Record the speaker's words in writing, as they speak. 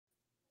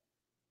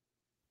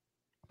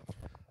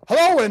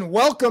Hello and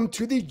welcome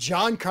to the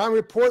John Keim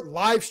Report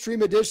live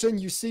stream edition.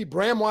 You see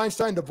Bram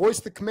Weinstein, the voice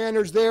of the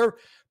Commanders there.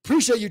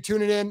 Appreciate you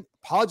tuning in.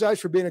 Apologize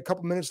for being a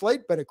couple minutes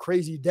late. Been a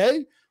crazy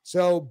day,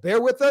 so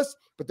bear with us.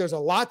 But there's a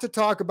lot to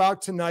talk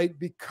about tonight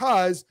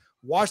because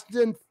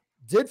Washington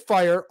did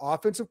fire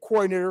offensive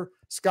coordinator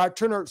Scott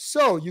Turner.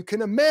 So you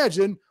can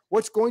imagine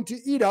what's going to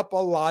eat up a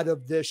lot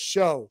of this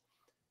show.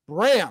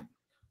 Bram,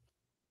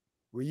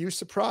 were you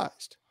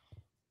surprised?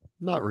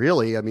 Not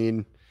really. I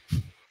mean,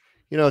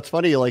 it's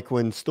funny, like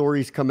when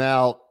stories come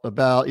out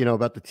about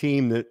the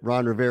team that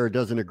Ron Rivera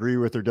doesn't agree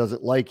with or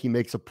doesn't like, he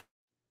makes a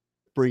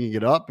bringing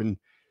it up. And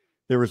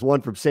there was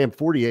one from Sam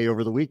Fortier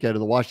over the weekend in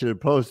the Washington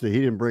Post that he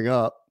didn't bring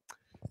up.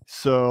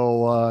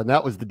 So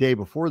that was the day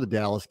before the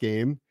Dallas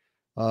game.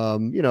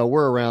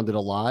 We're around it a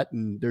lot,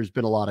 and there's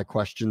been a lot of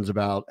questions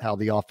about how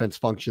the offense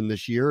functioned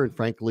this year. And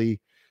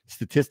frankly,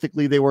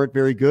 statistically, they weren't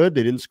very good.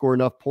 They didn't score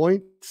enough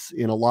points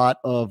in a lot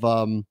of,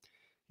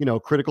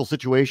 critical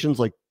situations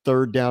like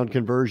third down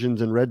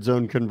conversions and red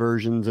zone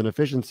conversions and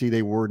efficiency.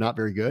 They were not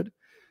very good.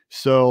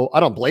 So I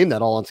don't blame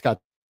that all on Scott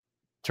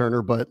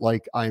Turner, but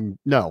to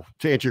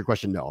answer your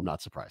question, no, I'm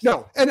not surprised.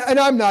 No. And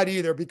I'm not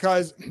either,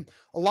 because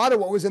a lot of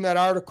what was in that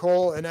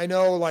article, and I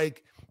know I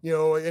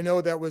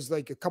know that was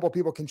like a couple of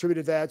people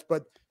contributed that,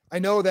 but I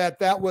know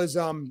that was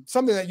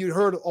something that you'd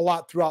heard a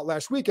lot throughout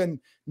last week. And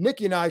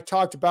Nikki and I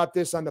talked about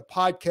this on the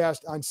podcast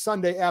on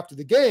Sunday after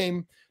the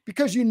game,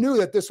 because you knew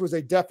that this was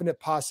a definite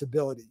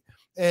possibility.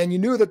 And you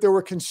knew that there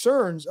were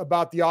concerns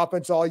about the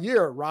offense all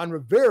year. Ron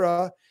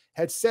Rivera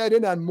had sat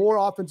in on more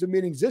offensive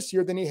meetings this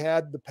year than he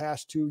had the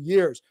past 2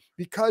 years,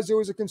 because there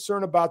was a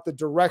concern about the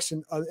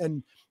direction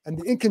and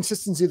the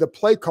inconsistency of the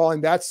play calling.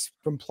 That's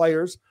from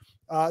players.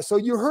 So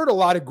you heard a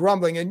lot of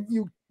grumbling, and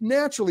you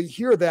naturally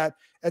hear that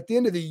at the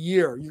end of the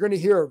year. You're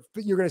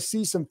going to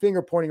see some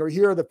finger pointing or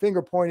hear the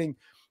finger pointing,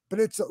 but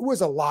it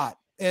was a lot.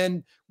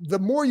 And the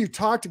more you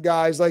talk to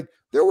guys, like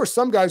there were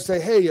some guys say,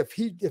 hey, if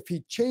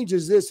he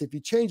changes this, if he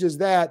changes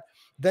that,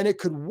 then it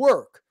could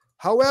work.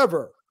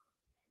 However,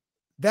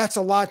 that's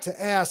a lot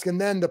to ask.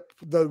 And then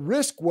the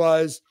risk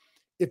was,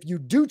 if you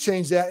do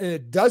change that and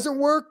it doesn't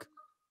work,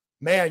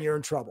 man, you're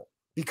in trouble,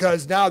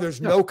 because now there's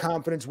no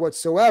confidence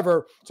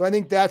whatsoever. So I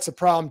think that's a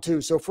problem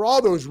too. So for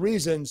all those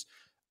reasons,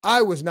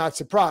 I was not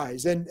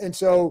surprised. And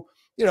so,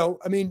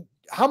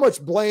 how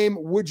much blame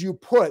would you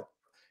put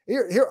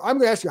here? I'm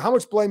going to ask you, how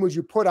much blame would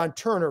you put on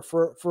Turner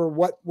for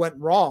what went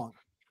wrong?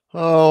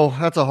 Oh,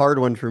 that's a hard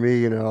one for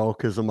me,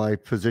 because of my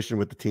position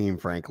with the team,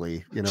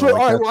 frankly. Sure.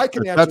 All right, well, I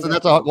can answer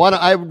that's a one.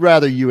 I would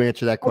rather you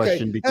answer that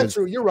question, okay, because that's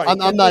true. You're right.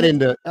 I'm not,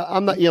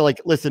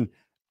 listen,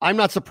 I'm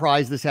not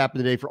surprised this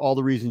happened today for all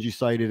the reasons you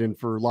cited and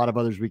for a lot of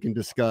others we can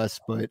discuss,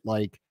 but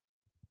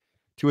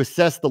to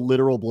assess the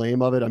literal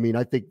blame of it, I mean,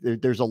 I think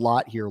there's a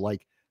lot here.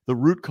 Like the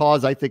root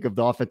cause, I think, of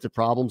the offensive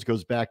problems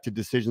goes back to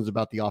decisions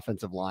about the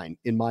offensive line,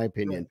 in my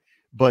opinion. Right.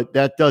 But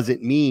that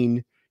doesn't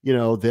mean,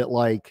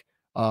 that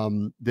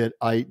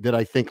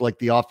I think like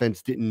the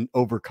offense didn't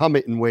overcome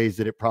it in ways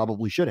that it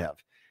probably should have.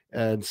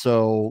 And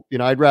so,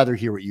 I'd rather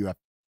hear what you have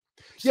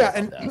to say. Yeah.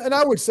 And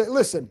I would say,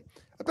 listen,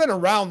 I've been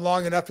around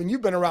long enough, and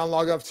you've been around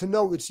long enough to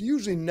know it's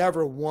usually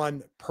never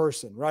one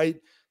person, right?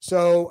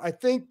 So I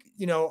think,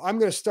 I'm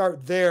going to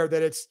start there,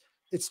 that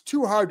it's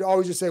too hard to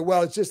always just say,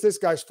 well, it's just this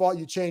guy's fault.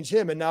 You change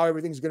him and now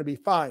everything's going to be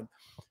fine.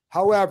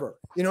 However,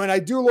 and I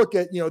do look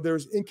at,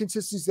 there's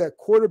inconsistencies at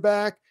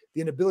quarterback,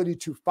 the inability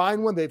to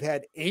find one. They've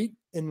had 8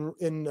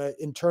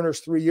 in Turner's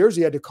 3 years.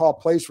 He had to call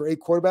plays for 8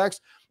 quarterbacks.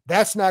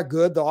 That's not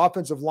good. The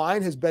offensive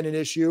line has been an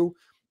issue.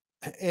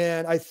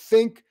 And I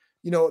think,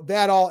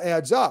 that all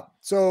adds up.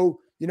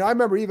 So, I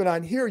remember even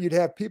on here, you'd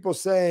have people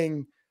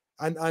saying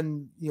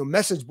on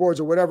message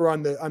boards or whatever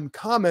on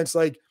comments,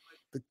 like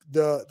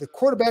the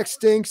quarterback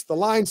stinks, the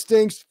line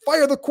stinks,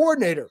 fire the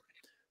coordinator.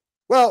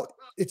 Well,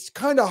 it's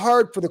kind of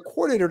hard for the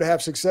coordinator to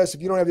have success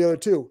if you don't have the other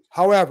two.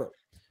 However,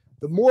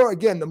 the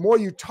more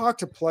you talk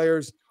to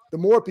players, the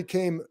more it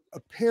became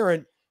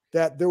apparent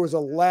that there was a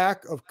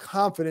lack of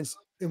confidence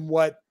in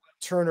what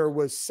Turner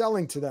was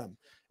selling to them.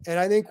 And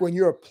I think when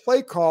you're a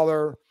play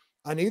caller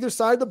on either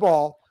side of the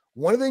ball,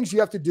 one of the things you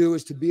have to do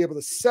is to be able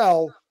to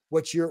sell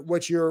what you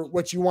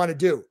want to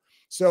do.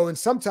 So, and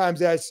sometimes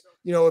that's,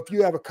 if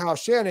you have a Kyle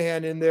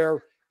Shanahan in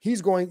there,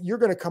 you're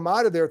going to come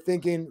out of there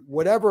thinking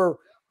whatever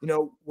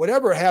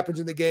happens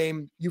in the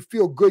game, you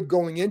feel good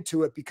going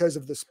into it because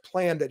of this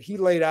plan that he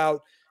laid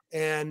out.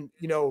 And,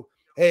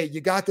 hey, you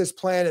got this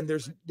plan, and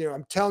there's,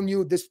 I'm telling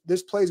you,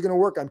 this play is going to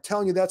work. I'm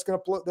telling you that's going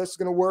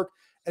to work.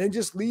 And it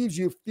just leaves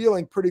you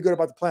feeling pretty good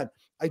about the plan.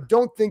 I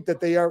don't think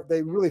that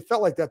they really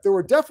felt like that. There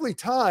were definitely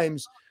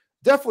times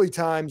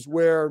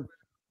where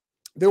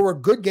there were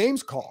good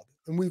games called,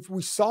 and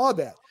we saw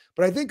that.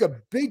 But I think a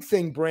big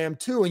thing, Bram,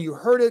 too, and you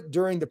heard it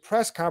during the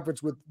press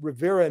conference with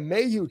Rivera and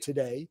Mayhew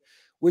today,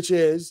 which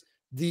is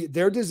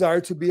their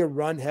desire to be a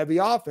run-heavy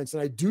offense.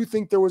 And I do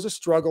think there was a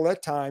struggle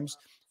at times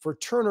for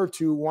Turner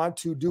to want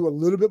to do a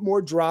little bit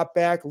more drop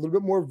back, a little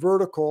bit more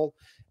vertical,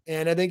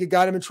 and I think it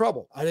got him in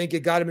trouble. I think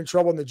it got him in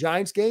trouble in the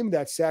Giants game,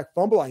 that sack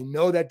fumble. I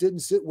know that didn't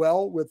sit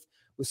well with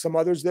some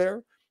others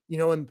there.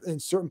 in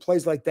certain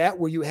plays like that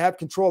where you have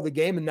control of the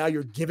game and now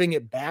you're giving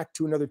it back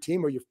to another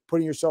team or you're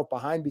putting yourself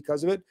behind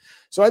because of it.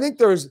 So I think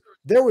there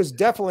was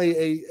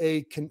definitely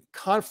a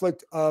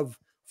conflict of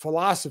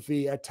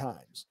philosophy at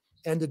times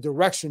and the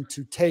direction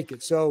to take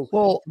it. So,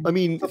 well, I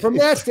mean, from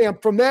that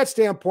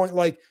standpoint,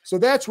 like, so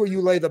that's where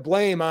you lay the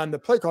blame on the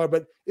play caller.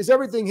 But is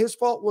everything his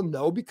fault? Well,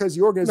 no, because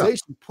the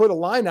organization put a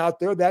line out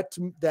there that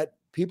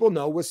people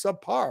know was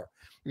subpar.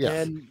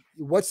 Yes. And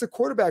what's the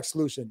quarterback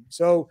solution?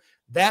 So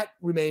that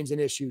remains an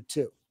issue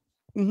too.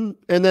 Mm-hmm.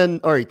 And then,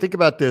 all right, think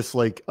about this.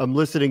 Like, I'm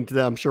listening to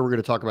them. I'm sure we're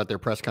going to talk about their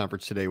press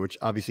conference today, which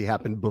obviously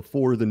happened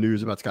before the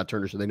news about Scott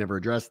Turner, so they never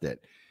addressed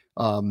it.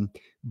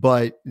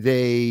 But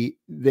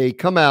they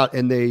come out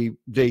and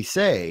they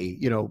say,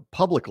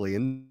 publicly,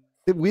 and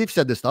we've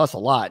said this to us a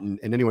lot, and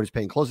anyone who's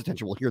paying close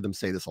attention will hear them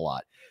say this a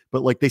lot.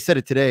 But like they said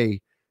it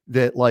today,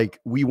 that like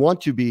we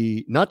want to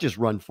be not just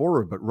run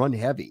forward, but run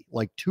heavy,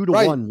 like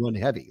 2-1 run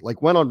heavy.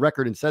 Like went on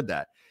record and said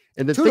that.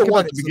 And then think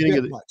about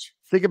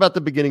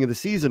the beginning of the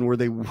season where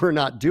they were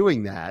not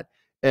doing that,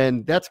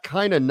 and that's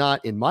kind of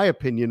not, in my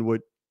opinion,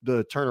 what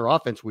the Turner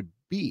offense would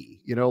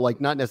be. Like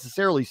not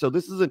necessarily. So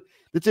it's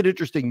an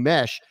interesting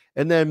mesh.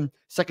 And then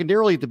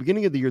secondarily, at the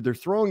beginning of the year, they're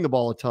throwing the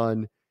ball a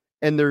ton,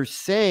 and they're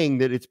saying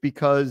that it's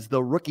because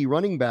the rookie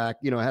running back,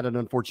 had an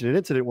unfortunate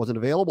incident, wasn't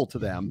available to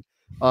them,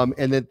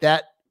 and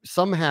that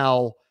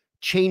somehow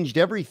changed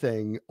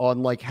everything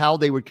on like how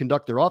they would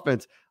conduct their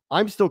offense.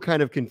 I'm still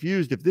kind of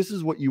confused. If this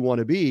is what you want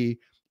to be,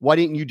 why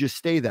didn't you just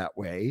stay that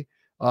way?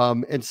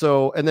 And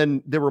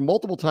then there were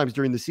multiple times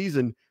during the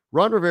season,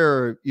 Ron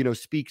Rivera,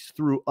 speaks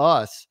through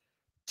us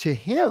to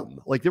him.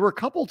 Like there were a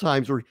couple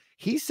times where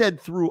he said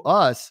through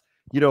us,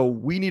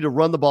 we need to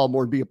run the ball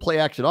more and be a play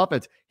action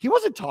offense. He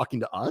wasn't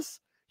talking to us.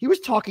 He was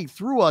talking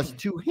through us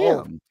to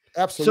him.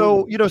 Oh,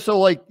 absolutely.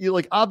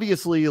 So,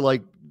 obviously,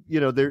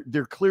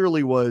 there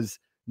clearly was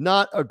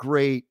not a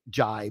great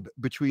jibe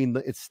between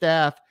its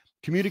staff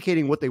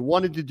communicating what they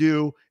wanted to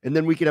do. And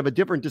then we could have a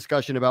different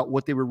discussion about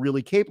what they were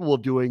really capable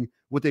of doing,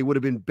 what they would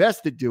have been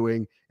best at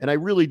doing. And I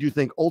really do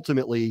think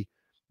ultimately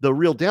the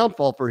real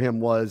downfall for him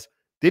was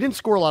they didn't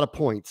score a lot of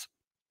points.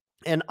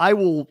 And I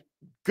will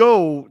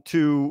go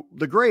to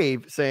the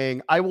grave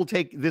saying, I will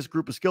take this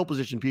group of skill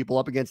position people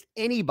up against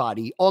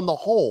anybody on the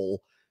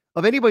whole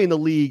of anybody in the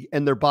league,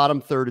 and they're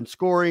bottom third in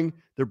scoring,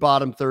 they're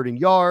bottom third in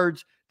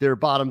yards, they're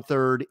bottom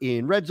third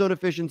in red zone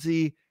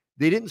efficiency.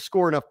 They didn't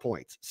score enough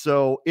points.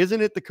 So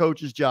isn't it the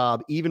coach's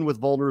job, even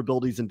with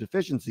vulnerabilities and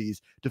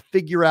deficiencies, to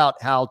figure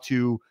out how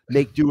to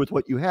make do with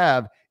what you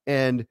have?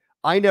 And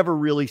I never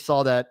really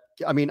saw that.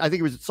 I mean, I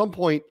think it was at some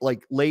point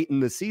like late in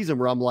the season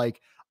where I'm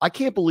like, I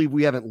can't believe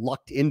we haven't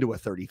lucked into a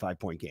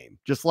 35-point game.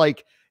 Just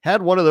like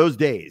had one of those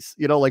days,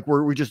 like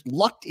where we just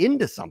lucked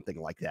into something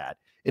like that.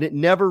 And it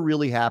never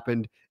really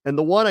happened. And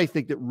the one I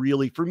think that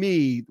really, for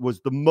me, was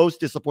the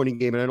most disappointing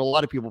game, and I know a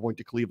lot of people point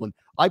to Cleveland,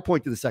 I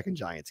point to the second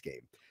Giants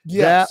game.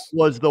 Yes. That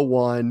was the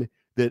one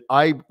that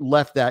I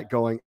left that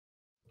going,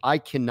 I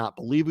cannot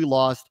believe we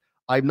lost.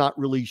 I'm not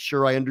really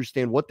sure I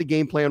understand what the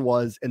game plan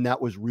was, and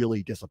that was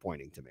really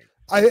disappointing to me.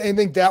 I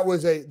think that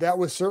was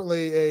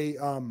certainly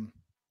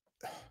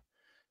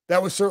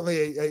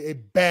a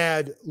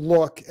bad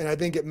look, and I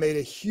think it made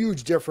a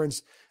huge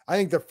difference. I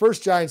think the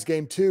first Giants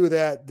game too,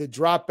 that the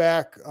drop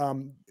back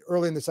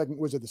early in the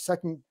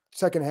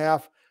second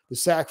half, the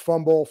sack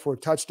fumble for a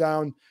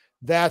touchdown,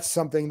 that's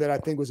something that I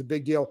think was a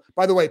big deal.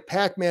 By the way,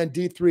 Pac-Man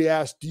D3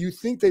 asked, do you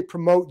think they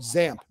promote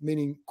Zamp,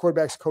 meaning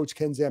quarterbacks coach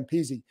Ken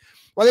Zampese?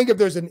 Well, I think if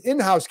there's an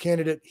in-house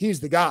candidate,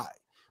 he's the guy,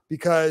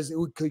 because it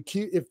could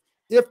keep,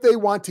 if they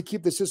want to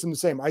keep the system the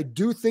same. I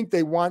do think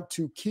they want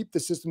to keep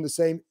the system the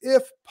same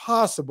if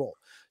possible.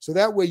 So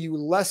that way you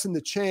lessen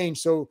the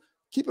change. So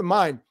keep in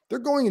mind, they're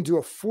going into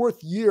a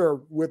fourth year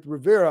with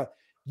Rivera.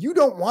 You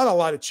don't want a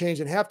lot of change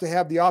and have to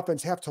have the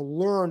offense have to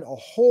learn a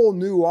whole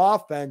new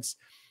offense.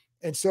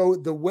 And so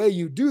the way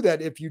you do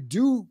that, if you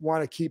do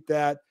want to keep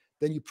that,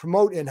 then you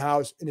promote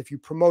in-house. And if you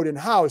promote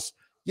in-house,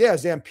 yeah,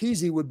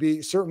 Zampese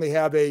would certainly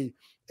have a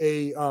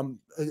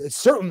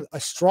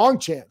strong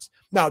chance.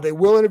 Now, they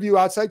will interview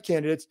outside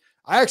candidates.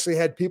 I actually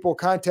had people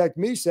contact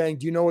me saying,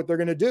 do you know what they're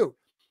going to do?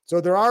 So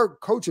there are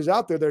coaches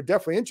out there that are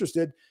definitely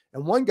interested.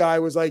 And one guy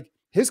was like,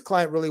 his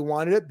client really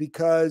wanted it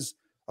because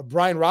of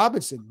Brian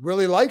Robinson,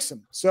 really likes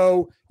him.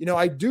 So,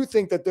 I do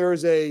think that there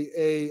is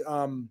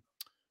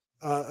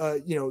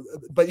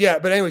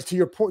but anyways, to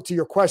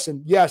your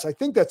question, yes, I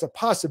think that's a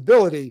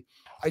possibility.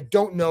 I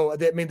don't know.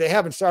 I mean, they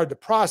haven't started the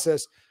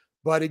process,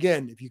 but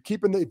again, if you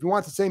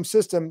want the same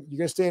system, you're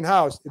going to stay in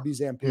house. It'd be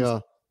Zampese. Yeah.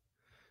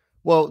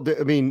 Well,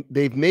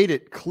 they've made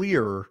it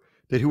clear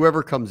that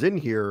whoever comes in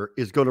here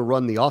is going to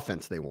run the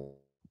offense they want.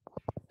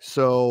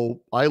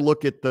 So I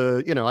look at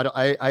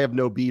I have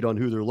no beat on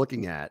who they're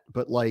looking at,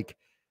 but like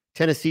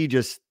Tennessee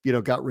just,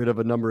 got rid of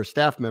a number of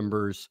staff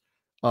members.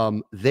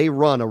 They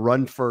run a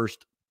run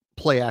first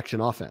play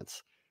action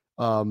offense.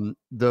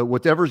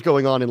 Whatever's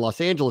going on in Los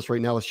Angeles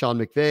right now with Sean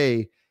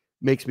McVay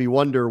makes me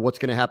wonder what's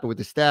going to happen with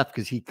the staff,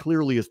 because he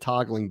clearly is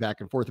toggling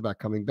back and forth about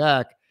coming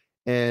back.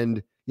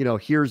 And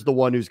here's the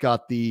one who's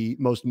got the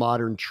most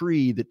modern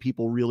tree that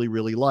people really,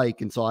 really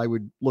like. And so I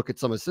would look at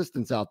some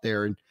assistants out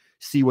there and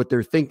see what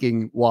they're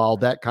thinking while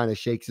that kind of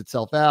shakes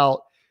itself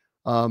out.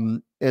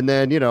 And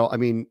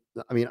then,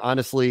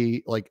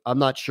 honestly, like, I'm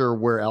not sure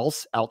where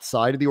else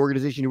outside of the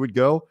organization you would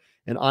go.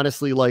 And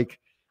honestly, like,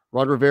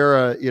 Ron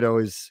Rivera,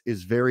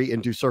 is very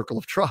into circle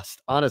of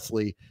trust,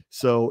 honestly.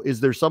 So is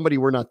there somebody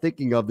we're not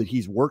thinking of that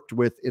he's worked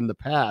with in the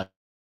past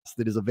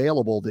that is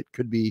available that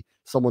could be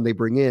someone they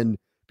bring in,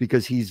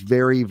 because he's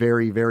very,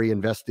 very, very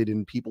invested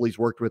in people he's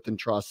worked with and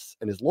trusts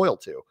and is loyal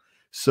to?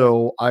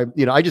 So I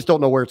just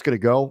don't know where it's going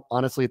to go.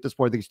 Honestly, at this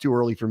point, I think it's too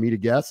early for me to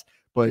guess,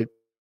 but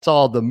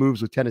saw the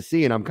moves with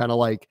Tennessee, and I'm kind of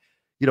like,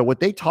 what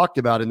they talked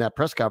about in that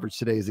press conference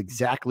today is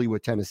exactly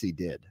what Tennessee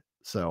did.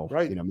 So,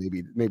 right.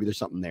 Maybe there's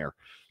something there.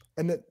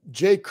 And that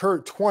J.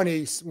 Kurt 20,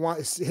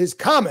 his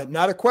comment,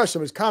 not a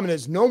question, his comment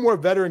is, no more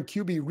veteran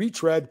QB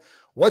retread.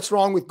 What's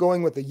wrong with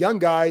going with a young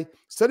guy,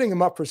 setting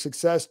him up for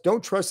success?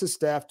 Don't trust his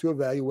staff to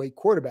evaluate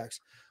quarterbacks.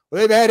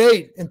 Well, they've had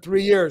 8 in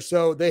 3 years,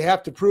 so they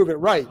have to prove it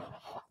right.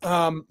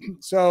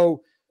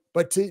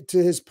 But to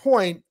his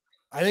point,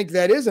 I think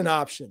that is an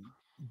option.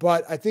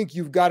 But I think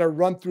you've got to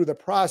run through the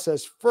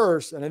process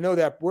first. And I know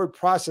that word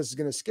process is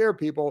going to scare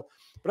people,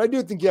 but I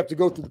do think you have to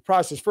go through the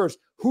process first.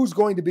 Who's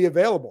going to be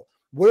available?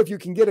 What if you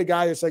can get a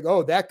guy that's like,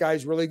 oh, that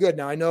guy's really good?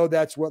 Now, I know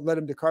that's what led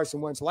him to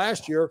Carson Wentz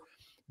last year,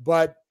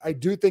 but I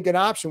do think an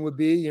option would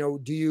be,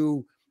 do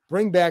you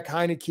bring back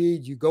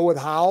Heineke? Do you go with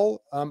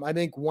Howell? I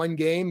think one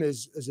game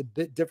is a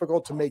bit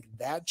difficult to make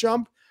that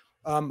jump.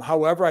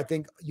 However, I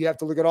think you have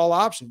to look at all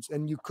options.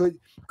 And you could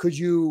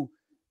you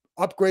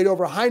upgrade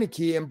over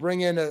Heineke and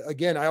bring in,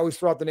 again, I always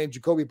throw out the name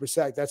Jacoby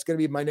Brissett. That's going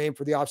to be my name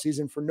for the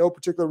offseason for no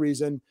particular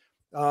reason.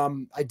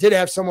 I did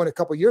have someone a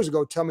couple of years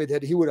ago tell me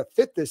that he would have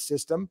fit this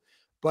system,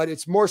 but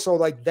it's more so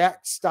like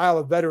that style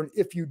of veteran.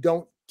 If you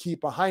don't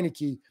keep a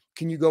Heineke,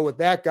 can you go with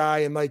that guy?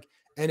 And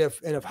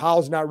if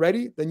Howell's not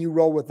ready, then you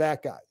roll with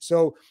that guy.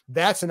 So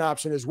that's an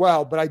option as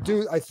well. But I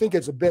think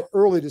it's a bit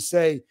early to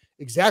say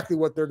exactly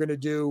what they're going to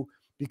do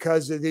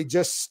because they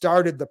just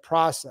started the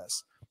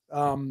process.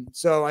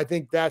 So I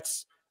think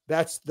that's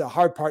the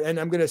hard part. And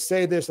I'm going to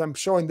say this, I'm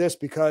showing this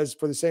because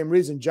for the same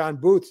reason, John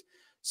Booth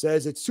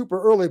says it's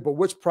super early, but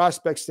which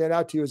prospects stand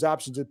out to you as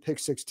options at pick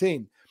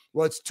 16?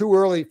 Well, it's too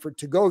early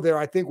to go there.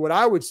 I think what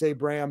I would say,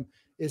 Bram,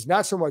 is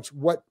not so much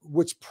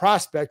which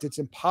prospect. It's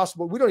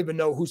impossible. We don't even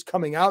know who's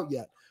coming out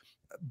yet,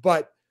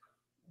 but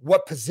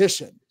what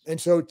position. And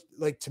so,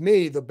 like, to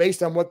me,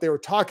 based on what they were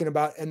talking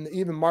about, and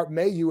even Mark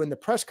Mayhew in the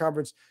press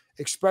conference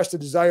expressed a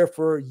desire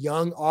for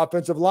young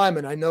offensive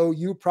linemen. I know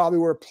you probably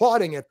were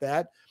applauding at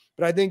that,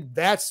 but I think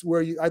that's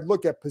where I'd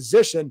look at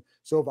position.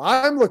 So if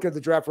I'm looking at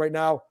the draft right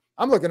now,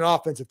 I'm looking at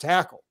offensive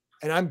tackle,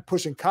 and I'm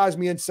pushing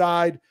Cosme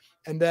inside,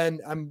 and then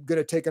I'm going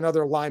to take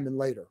another lineman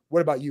later.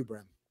 What about you,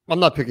 Bram? I'm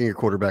not picking a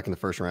quarterback in the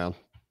first round.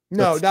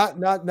 No, not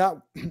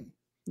under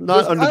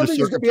the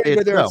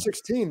circumstances. There at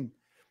 16.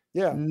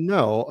 Yeah.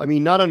 No, I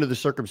mean, not under the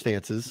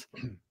circumstances.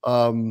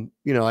 I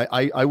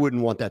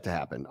wouldn't want that to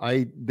happen.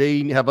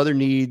 They have other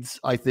needs.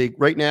 I think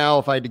right now,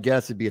 if I had to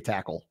guess, it'd be a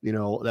tackle.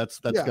 That's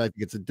I think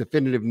it's a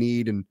definitive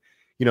need, and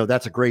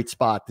that's a great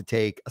spot to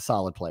take a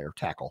solid player,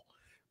 tackle.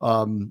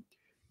 And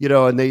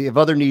they have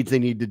other needs they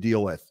need to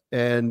deal with.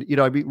 And,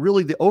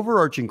 really the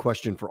overarching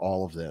question for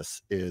all of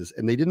this is,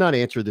 and they did not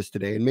answer this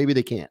today, and maybe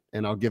they can't,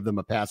 and I'll give them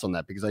a pass on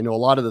that because I know a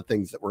lot of the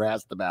things that were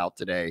asked about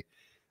today,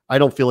 I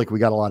don't feel like we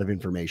got a lot of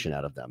information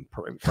out of them,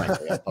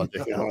 frankly.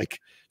 Like,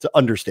 it's an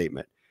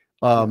understatement.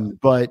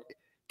 But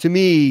to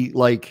me,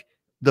 like,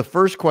 the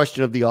first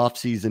question of the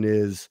offseason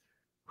is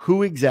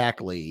who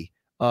exactly,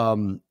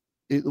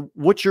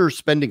 what's your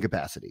spending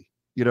capacity?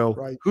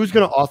 Right. Who's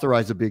going to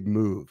authorize a big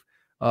move?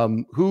 How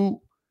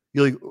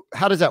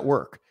does that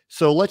work?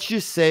 So let's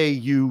just say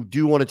you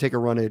do want to take a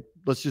run at,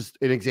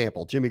 an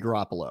example, Jimmy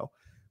Garoppolo.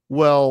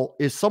 Well,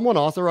 is someone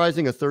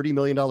authorizing a $30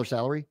 million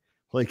salary?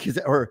 Like, is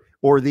it,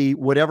 or the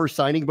whatever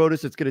signing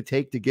bonus it's going to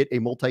take to get a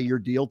multi-year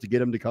deal to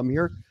get him to come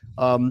here?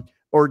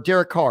 Or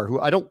Derek Carr, who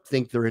I don't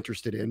think they're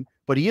interested in,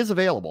 but he is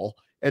available.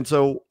 And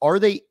so are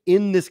they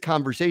in this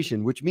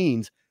conversation, which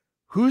means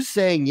who's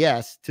saying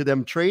yes to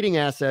them trading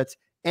assets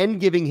and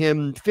giving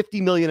him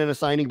 $50 million in a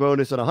signing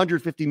bonus and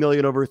 $150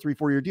 million over a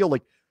 3-4 year deal?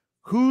 Like,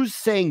 who's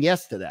saying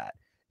yes to that?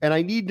 And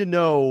I need to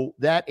know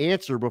that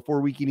answer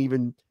before we can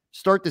even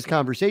start this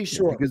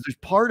conversation, because there's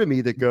part of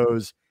me that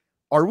goes,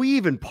 are we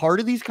even part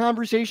of these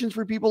conversations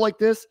for people like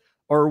this?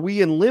 Or are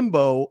we in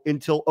limbo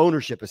until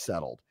ownership is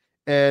settled?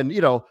 And,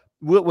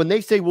 when they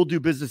say we'll do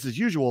business as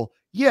usual,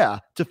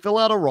 to fill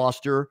out a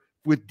roster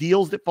with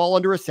deals that fall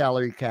under a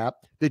salary cap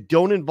that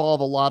don't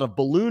involve a lot of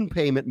balloon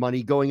payment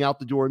money going out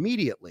the door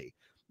immediately.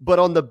 But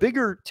on the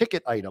bigger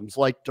ticket items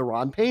like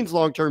Daron Payne's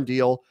long-term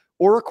deal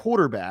or a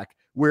quarterback,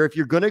 where if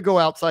you're going to go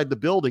outside the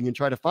building and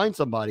try to find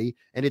somebody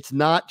and it's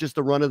not just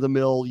a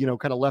run-of-the-mill,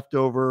 kind of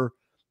leftover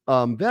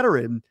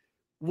veteran,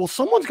 well,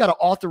 someone's got to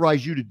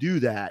authorize you to do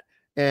that.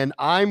 And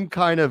I'm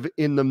kind of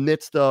in the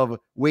midst of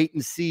wait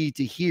and see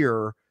to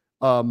hear,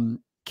 can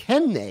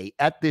they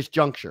at this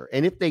juncture?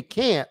 And if they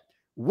can't,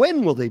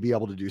 when will they be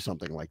able to do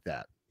something like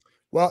that?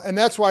 Well, and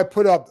that's why I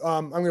put up,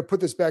 I'm going to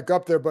put this back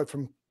up there, but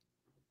from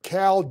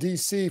Cal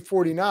DC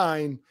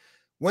 49,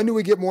 when do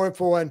we get more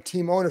info on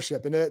team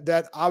ownership? And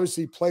that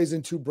obviously plays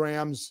into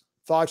Bram's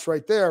thoughts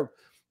right there.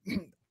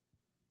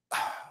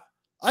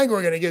 I think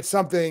we're going to get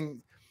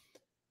something.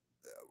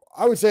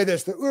 I would say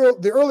this,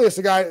 the earliest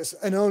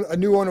a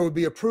new owner would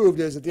be approved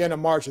is at the end of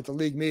March at the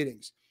league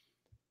meetings.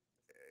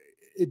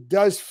 It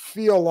does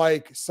feel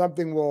like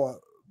something will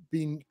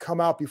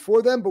come out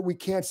before then, but we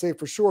can't say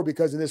for sure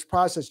because in this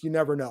process, you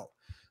never know.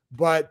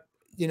 But,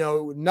 you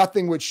know,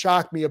 nothing would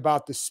shock me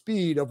about the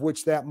speed of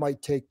which that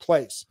might take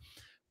place.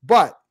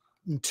 But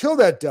until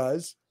that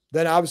does,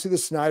 then obviously the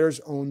Snyders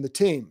own the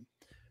team.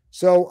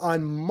 So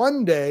on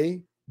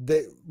Monday,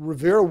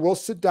 Rivera will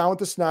sit down with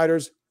the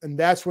Snyders, and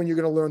that's when you're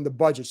going to learn the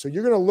budget. So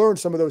you're going to learn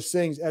some of those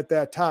things at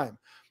that time.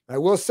 I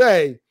will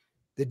say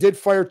they did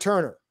fire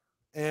Turner,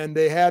 and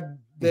they had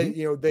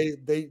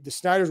the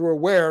Snyders were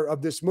aware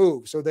of this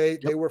move, so they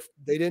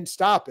didn't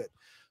stop it.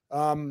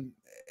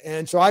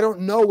 And so I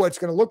don't know what it's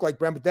going to look like,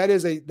 Bram, but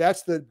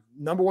that's the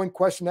number one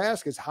question to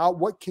ask is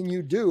what can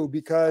you do?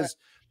 Because,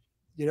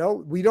 you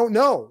know, we don't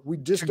know. We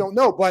just don't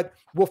know, but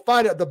we'll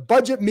find out. The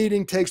budget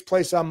meeting takes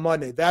place on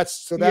Monday.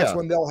 That's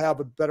when they'll have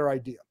a better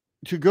idea.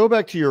 To go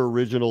back to your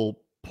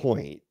original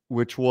point,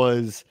 which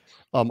was,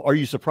 are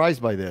you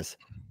surprised by this?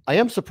 I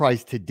am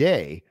surprised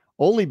today,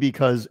 only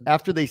because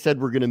after they said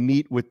we're going to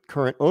meet with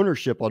current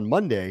ownership on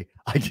Monday,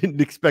 I didn't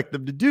expect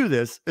them to do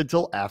this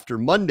until after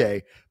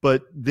Monday.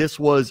 But this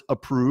was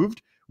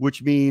approved,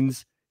 which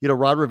means, you know,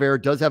 Ron Rivera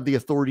does have the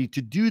authority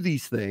to do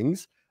these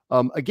things.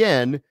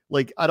 Again,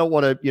 like, I don't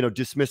want to, you know,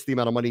 dismiss the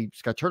amount of money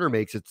Scott Turner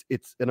makes.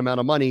 It's an amount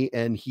of money,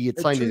 and he had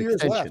signed an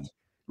extension.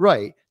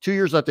 Right. 2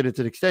 years left and it's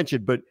an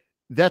extension, but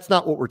that's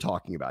not what we're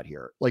talking about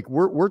here. Like,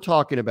 we're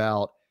talking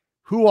about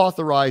who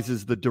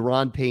authorizes the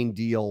Deron Payne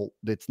deal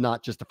that's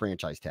not just a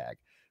franchise tag,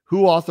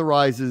 who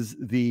authorizes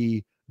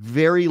the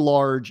very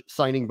large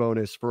signing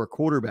bonus for a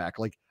quarterback.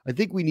 Like, I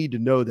think we need to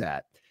know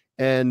that.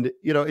 And,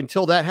 you know,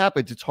 until that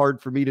happens, it's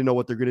hard for me to know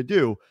what they're going to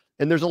do.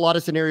 And there's a lot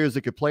of scenarios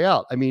that could play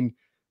out. I mean,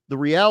 the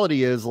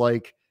reality is,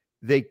 like,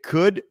 they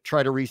could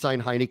try to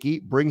re-sign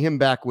Heineke, bring him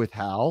back with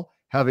Hal,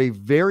 have a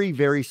very,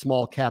 very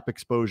small cap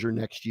exposure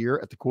next year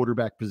at the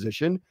quarterback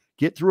position,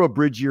 get through a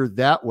bridge year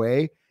that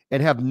way,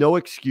 and have no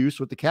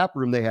excuse with the cap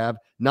room they have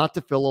not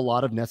to fill a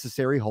lot of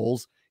necessary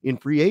holes in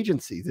free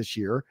agency this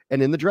year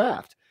and in the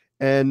draft.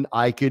 And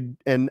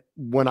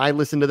when I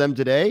listened to them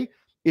today,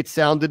 it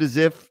sounded as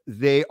if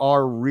they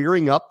are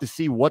rearing up to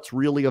see what's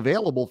really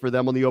available for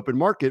them on the open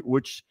market,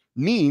 which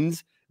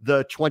means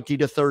the 20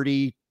 to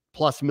 30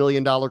 plus $1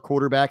 million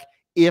quarterback,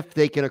 if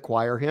they can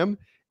acquire him.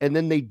 And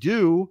then they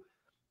do.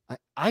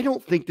 I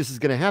don't think this is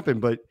going to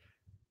happen, but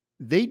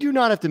they do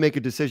not have to make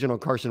a decision on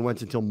Carson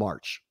Wentz until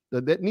March.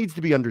 That needs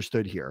to be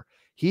understood here.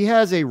 He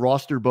has a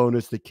roster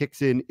bonus that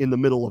kicks in the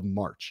middle of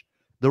March.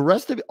 The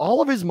rest of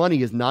all of his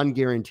money is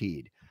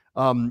non-guaranteed.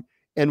 And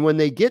when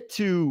they get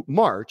to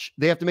March,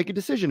 they have to make a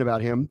decision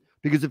about him,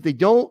 because if they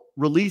don't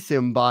release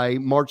him by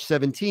March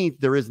 17th,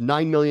 there is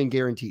 $9 million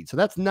guaranteed. So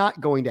that's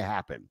not going to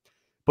happen.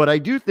 But I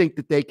do think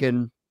that they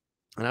can,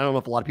 and I don't know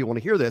if a lot of people want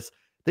to hear this,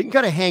 they can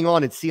kind of hang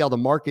on and see how the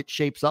market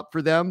shapes up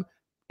for them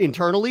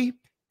internally,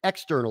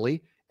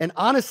 externally. And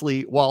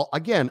honestly, while,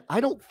 again, I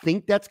don't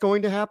think that's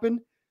going to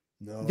happen,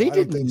 they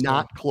did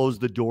not close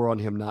the door on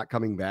him not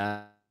coming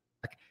back.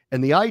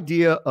 And the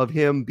idea of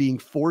him being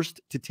forced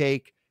to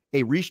take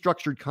a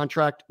restructured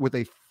contract with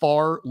a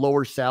far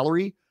lower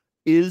salary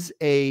is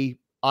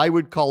I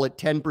would call it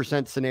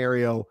 10%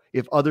 scenario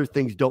if other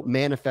things don't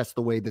manifest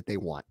the way that they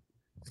want.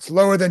 It's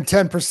lower than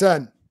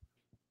 10%.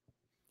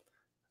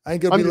 I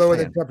think it'll be lower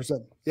than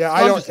 10%. Yeah,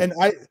 I don't think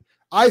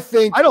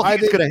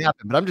it's going to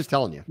happen, but I'm just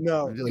telling you.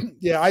 No.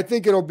 Yeah, I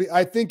think it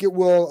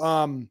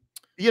will.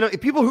 You know, if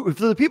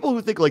the people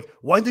who think, like,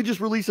 why didn't they just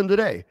release him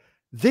today?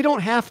 They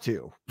don't have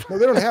to. No,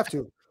 they don't have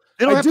to.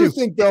 They don't have to.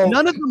 Think, though,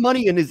 none of the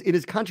money in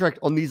his contract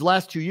on these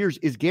last 2 years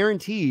is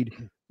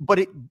guaranteed,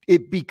 but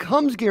it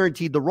becomes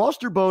guaranteed. The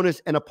roster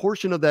bonus and a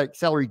portion of that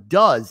salary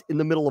does in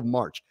the middle of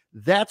March.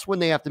 That's when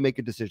they have to make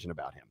a decision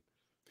about him.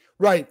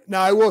 Right.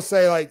 Now, I will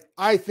say, like,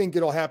 I think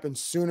it'll happen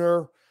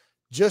sooner,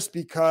 just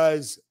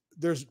because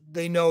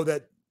they know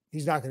that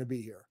he's not going to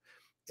be here.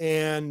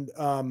 And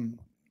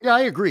yeah,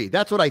 I agree.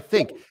 That's what I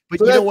think. But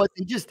you know what?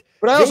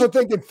 But I also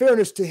think, in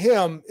fairness to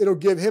him, it'll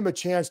give him a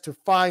chance to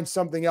find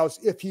something else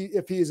if he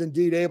is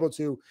indeed able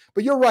to.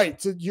 But you're right.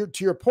 To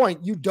your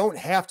point, you don't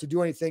have to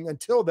do anything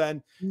until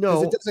then.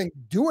 No, it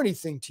doesn't do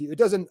anything to you. It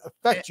doesn't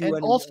affect you.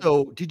 And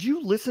also, did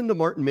you listen to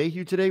Martin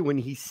Mayhew today when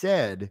he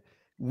said,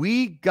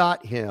 we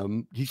got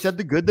him, he said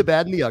the good, the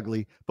bad, and the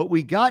ugly, but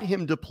we got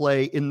him to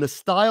play in the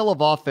style of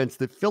offense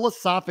that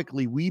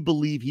philosophically we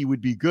believe he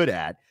would be good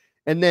at.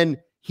 And then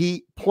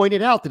he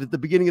pointed out that at the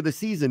beginning of the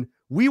season,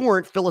 we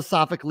weren't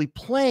philosophically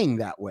playing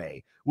that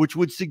way, which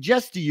would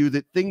suggest to you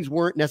that things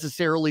weren't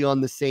necessarily on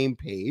the same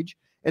page.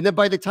 And then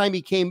by the time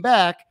he came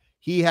back,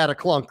 he had a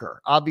clunker,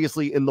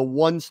 obviously, in the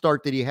one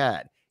start that he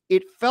had.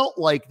 It felt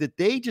like that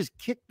they just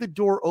kicked the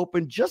door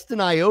open just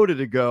an iota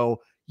to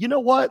go, you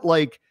know what?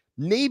 Like,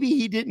 maybe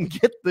he didn't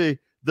get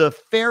the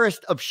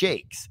fairest of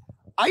shakes.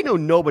 I know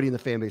nobody in the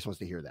fan base wants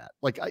to hear that.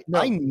 Like,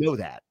 I know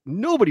that.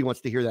 Nobody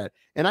wants to hear that.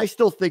 And I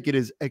still think it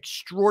is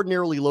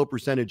extraordinarily low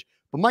percentage,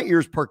 but my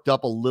ears perked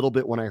up a little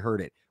bit when I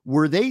heard it.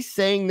 Were they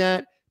saying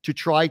that to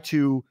try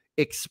to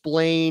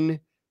explain,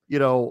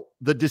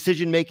 the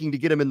decision-making to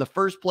get him in the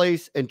first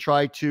place and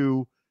try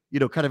to,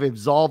 kind of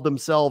absolve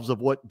themselves of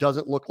what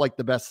doesn't look like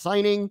the best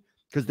signing?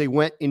 Because they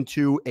went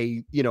into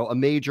a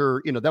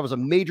major, that was a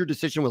major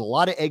decision with a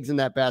lot of eggs in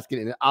that basket,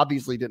 and it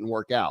obviously didn't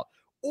work out.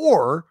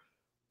 Or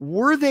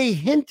were they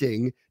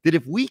hinting that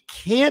if we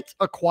can't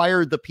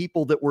acquire the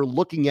people that we're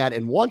looking at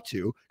and want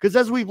to, because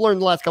as we've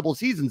learned the last couple of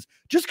seasons,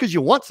 just because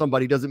you want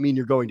somebody doesn't mean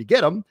you're going to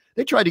get them.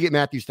 They tried to get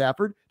Matthew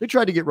Stafford. They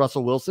tried to get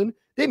Russell Wilson.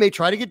 They may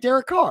try to get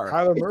Derek Carr.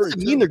 It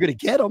doesn't mean they're going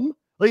to get them.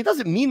 Like, it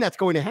doesn't mean that's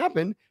going to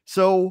happen.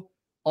 So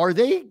are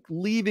they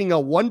leaving a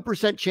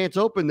 1% chance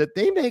open that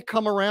they may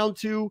come around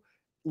to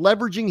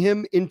leveraging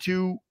him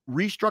into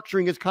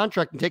restructuring his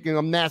contract and taking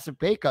a massive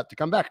pay cut to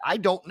come back? I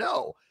don't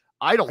know.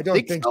 I don't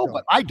think so,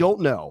 but I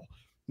don't know.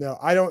 No,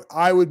 I don't.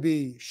 I would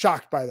be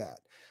shocked by that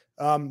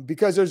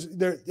because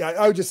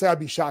I would just say I'd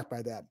be shocked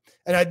by that.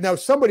 And now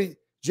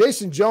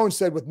Jason Jones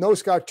said, with no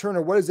Scott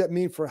Turner, what does that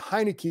mean for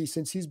Heineke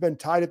since he's been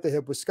tied at the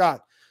hip with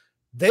Scott?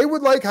 They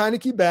would like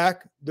Heineke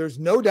back. There's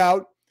no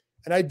doubt.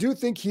 And I do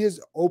think he is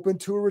open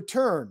to a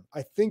return.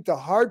 I think the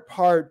hard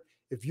part,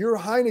 if you're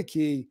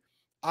Heineke,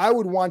 I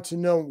would want to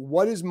know,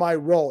 what is my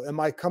role? Am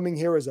I coming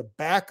here as a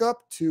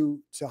backup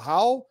to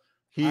Howell?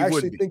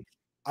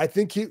 I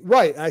think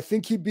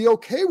he'd be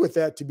okay with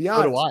that, to be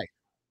honest. So do I.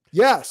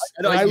 Yes.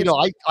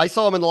 I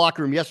saw him in the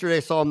locker room yesterday.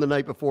 I saw him the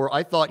night before.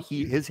 I thought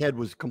his head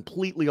was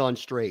completely on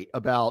straight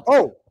about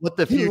what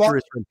the future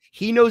is for him.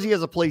 He knows he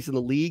has a place in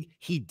the league.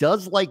 He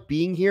does like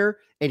being here.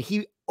 And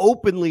he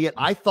openly,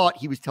 I thought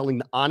he was telling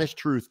the honest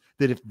truth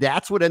that if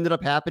that's what ended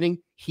up happening,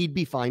 he'd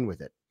be fine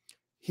with it.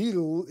 He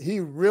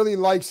really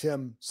likes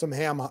him some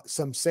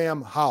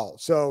Sam Howell.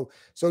 So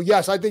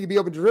yes, I think he'd be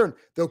open to return.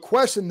 The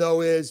question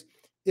though is,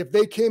 if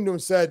they came to him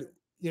and said,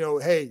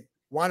 hey,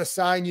 want to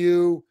sign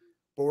you,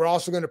 but we're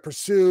also going to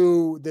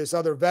pursue this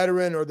other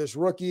veteran or this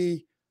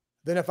rookie,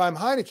 then if I'm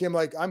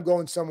Heineke, I'm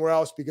going somewhere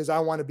else because I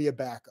want to be a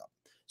backup.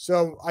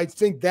 So I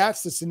think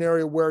that's the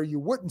scenario where you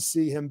wouldn't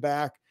see him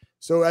back.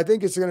 So I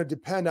think it's going to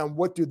depend on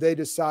what do they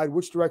decide,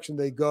 which direction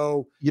they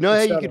go. You know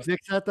how you can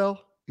fix that though?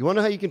 You want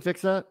to know how you can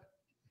fix that?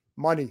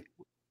 Money.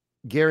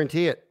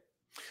 Guarantee it.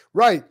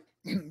 Right.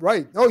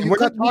 Right. Oh, we're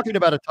not talking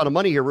about a ton of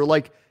money here. We're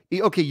like,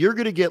 okay, you're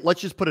going to get,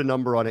 let's just put a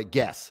number on it.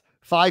 Guess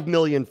 $5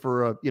 million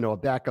for a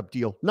backup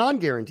deal,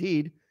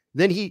 non-guaranteed.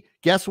 Then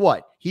guess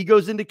what? He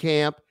goes into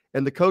camp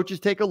and the coaches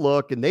take a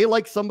look and they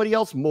like somebody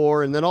else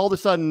more. And then all of a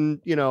sudden,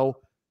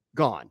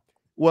 gone.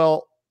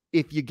 Well,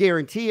 if you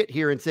guarantee it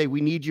here and say,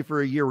 we need you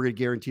for a year, we're going to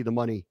guarantee the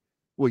money.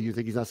 Well, you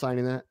think he's not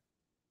signing that?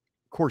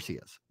 Of course he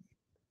is.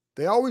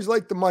 They always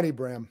like the money,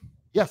 Bram.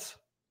 Yes,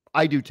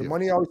 I do too. The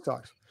money always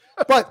talks.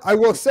 But I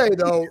will say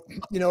though,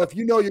 if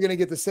you're going to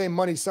get the same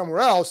money somewhere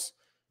else,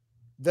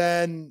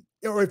 then,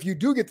 or if you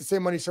do get the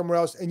same money somewhere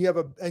else and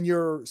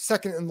you're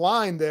second in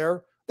line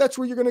there, that's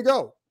where you're going to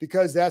go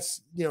because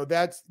that's,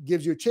 that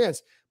gives you a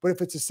chance. But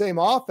if it's the same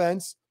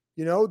offense,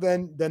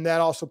 then that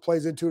also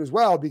plays into it as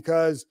well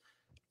because,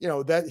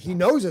 that he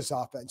knows this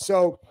offense.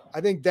 So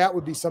I think that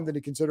would be something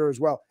to consider as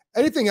well.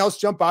 Anything else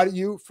jump out at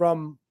you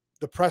from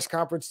the press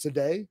conference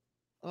today?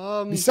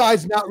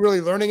 Besides not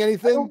really learning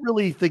anything? I don't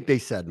really think they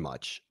said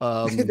much.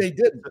 They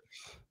didn't.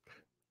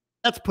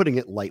 That's putting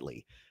it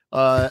lightly.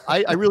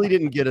 I really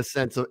didn't get a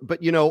sense of, but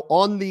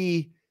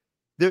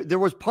there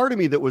was part of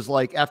me that was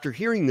like, after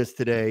hearing this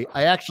today,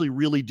 I actually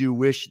really do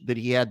wish that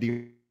he had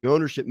the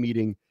ownership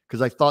meeting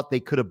because I thought they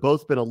could have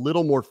both been a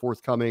little more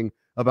forthcoming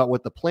about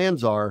what the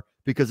plans are,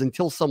 because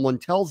until someone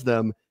tells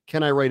them,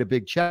 can I write a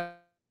big check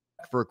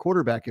for a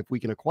quarterback if we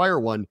can acquire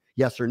one,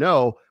 yes or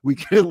no, we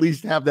can at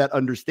least have that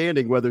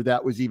understanding whether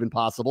that was even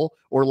possible,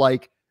 or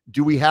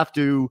do we have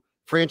to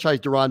franchise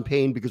Daron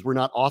Payne because we're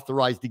not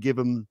authorized to give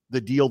him the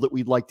deal that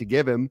we'd like to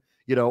give him,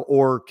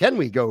 or can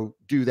we go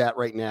do that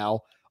right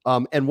now?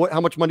 And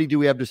how much money do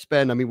we have to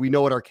spend? I mean, we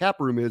know what our cap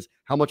room is.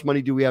 How much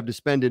money do we have to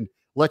spend? And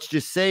let's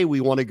just say we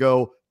want to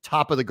go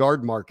top of the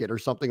guard market or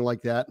something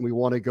like that, and we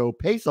want to go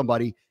pay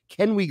somebody.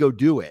 Can we go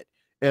do it?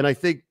 And I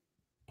think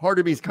part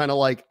of me is kind of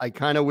like, I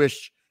kind of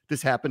wish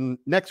this happened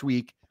next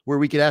week where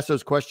we could ask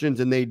those questions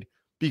and they'd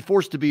be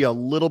forced to be a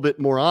little bit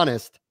more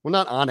honest. Well,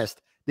 not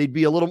honest. They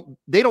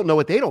don't know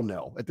what they don't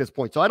know at this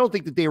point. So I don't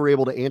think that they were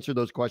able to answer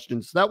those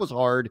questions. So that was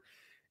hard.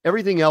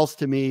 Everything else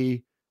to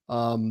me,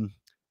 I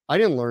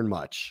didn't learn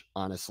much,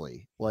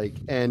 honestly.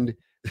 And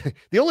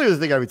the only other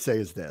thing I would say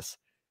is this.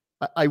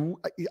 I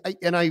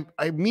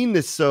mean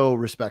this so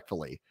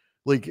respectfully.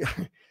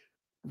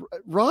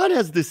 Ron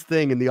has this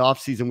thing in the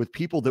offseason with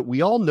people that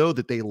we all know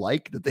that they'd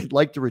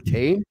like to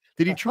retain,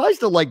 that he tries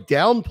to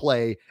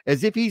downplay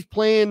as if he's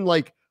playing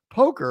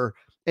poker.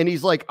 And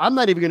he's like, I'm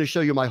not even going to show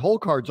you my hole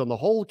cards on the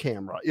whole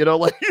camera,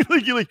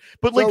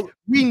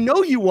 we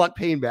know you want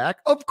Payne back.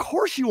 Of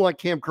course you want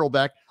Cam Curl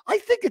back. I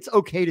think it's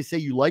okay to say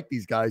you like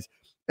these guys.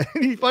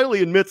 And he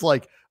finally admits,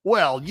 like,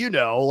 well,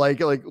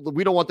 like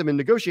we don't want them in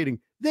negotiating.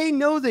 They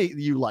know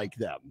you like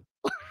them.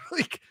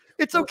 Like,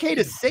 it's okay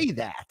to say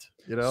that,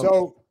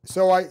 So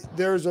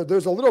there's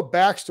a little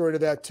backstory to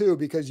that too,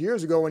 because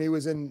years ago when he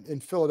was in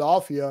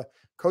Philadelphia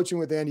coaching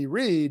with Andy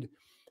Reid,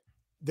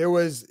 there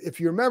was, if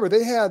you remember,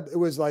 it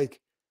was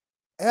like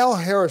Al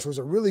Harris was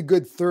a really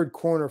good third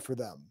corner for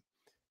them.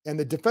 And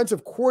the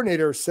defensive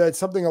coordinator said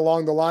something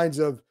along the lines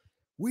of,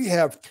 we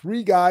have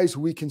 3 guys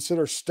who we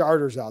consider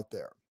starters out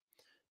there.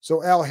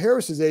 So Al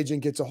Harris's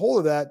agent gets a hold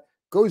of that,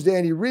 goes to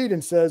Andy Reid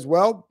and says,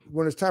 well,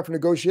 when it's time for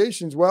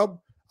negotiations,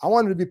 well, I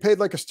want him to be paid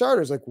like a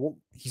starter. It's like, well,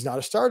 he's not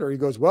a starter. He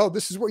goes, well,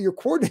 this is what your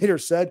coordinator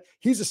said.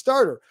 He's a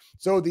starter.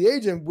 So the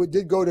agent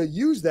did go to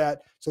use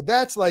that. So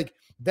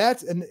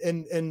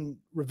and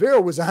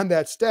Rivera was on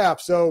that staff.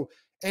 So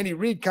Andy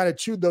Reid kind of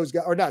chewed those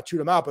guys, or not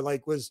chewed them out, but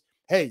like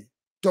hey,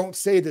 don't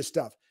say this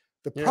stuff.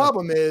 The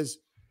problem is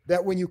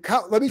that when you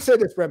let me say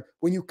this, Bram,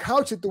 when you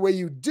couch it the way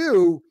you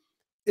do,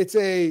 it's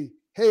hey,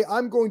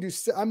 I'm not going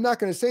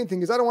to say anything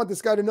because I don't want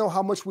this guy to know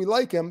how much we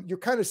like him. You're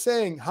kind of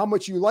saying how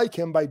much you like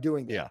him by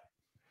doing that. Yeah.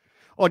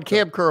 On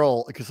Cam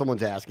Curl, because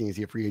someone's asking, is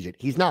he a free agent?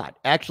 He's not.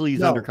 Actually,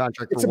 he's under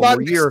contract for 1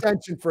 more year. It's about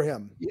extension for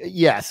him.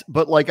 Yes,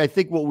 but like I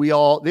think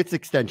it's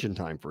extension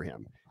time for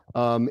him.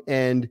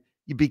 And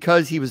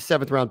because he was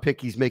 7th round pick,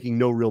 he's making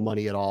no real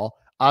money at all.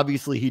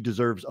 Obviously, he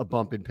deserves a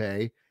bump in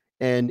pay,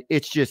 and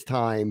it's just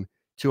time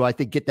to, I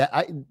think, get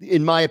that.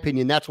 In my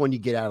opinion, that's when you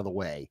get out of the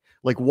way.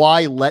 Like,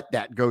 why let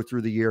that go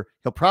through the year?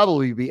 He'll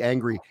probably be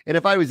angry, and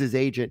if I was his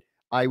agent,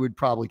 I would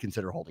probably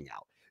consider holding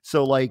out.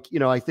 So, like,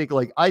 I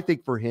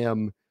think for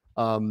him,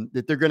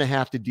 that they're going to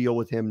have to deal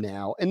with him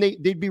now, and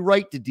they'd be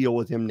right to deal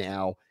with him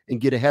now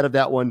and get ahead of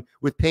that one.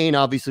 With Payne,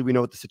 obviously, we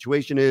know what the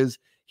situation is.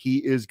 He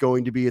is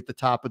going to be at the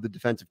top of the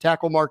defensive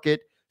tackle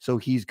market, so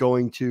he's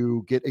going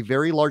to get a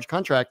very large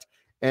contract,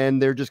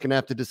 and they're just going to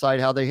have to decide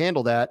how they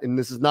handle that. And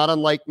this is not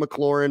unlike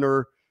McLaurin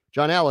or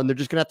John Allen. They're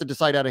just going to have to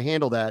decide how to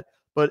handle that.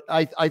 But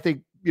I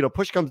think,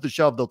 push comes to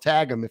shove, they'll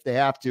tag him if they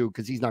have to,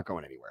 because he's not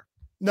going anywhere.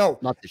 No,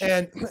 not this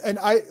year. And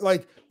I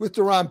like with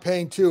Deron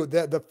Payne too.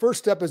 The first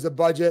step is the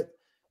budget.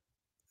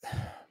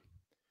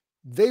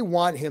 They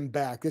want him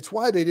back. It's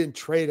why they didn't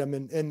trade him.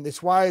 And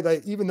it's why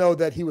even though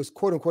that he was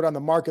quote unquote on the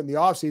market in the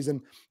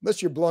offseason,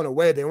 unless you're blown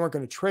away, they weren't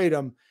going to trade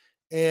him.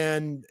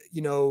 And,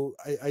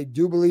 I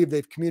do believe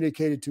they've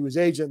communicated to his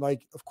agent,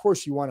 like, of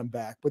course you want him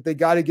back, but they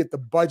got to get the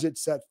budget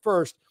set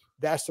first.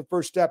 That's the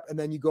first step. And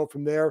then you go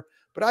from there.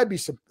 But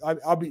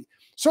I'll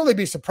certainly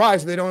be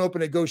surprised if they don't open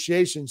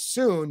negotiations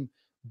soon,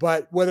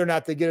 but whether or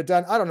not they get it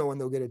done, I don't know when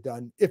they'll get it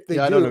done. If they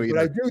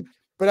do,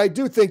 but I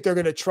do think they're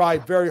going to try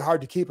very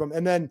hard to keep him.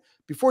 And then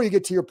before you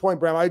get to your point,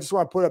 Bram, I just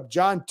want to put up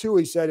John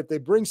Toohey said, if they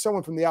bring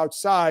someone from the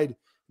outside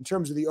in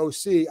terms of the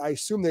OC, I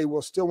assume they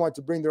will still want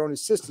to bring their own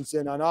assistants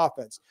in on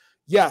offense.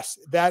 Yes,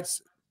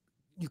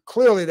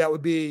 clearly that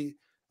would be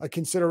a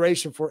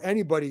consideration for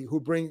anybody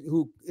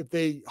who if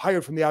they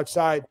hire from the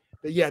outside,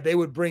 that they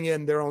would bring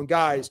in their own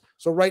guys.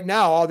 So right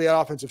now, all the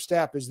offensive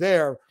staff is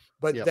there,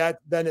 but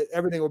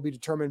everything will be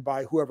determined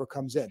by whoever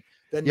comes in.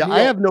 Then I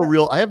have no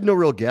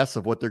real guess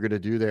of what they're going to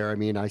do there. I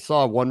mean, I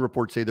saw one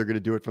report say they're going to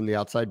do it from the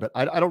outside, but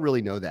I don't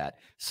really know that.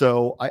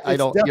 So I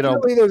don't,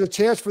 definitely there's a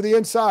chance for the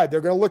inside.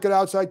 They're going to look at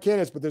outside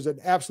candidates, but there's an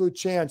absolute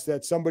chance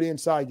that somebody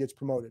inside gets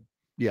promoted.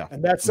 Yeah.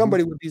 And that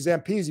somebody would be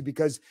Zampese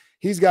because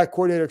he's got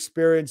coordinator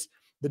experience.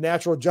 The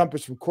natural jump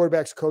is from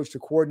quarterback's coach to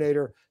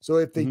coordinator. So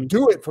if they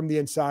do it from the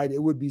inside,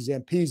 it would be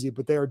Zampese,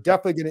 but they are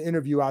definitely going to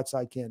interview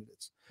outside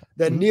candidates.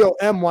 Then Neil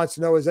M wants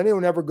to know, has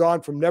anyone ever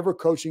gone from never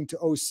coaching to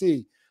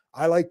OC?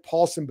 I like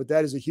Paulson, but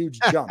that is a huge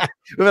jump.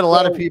 We've had a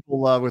lot of people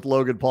with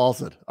Logan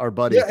Paulson, our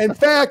buddy. Yeah, in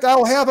fact,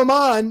 I'll have him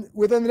on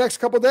within the next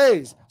couple of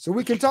days so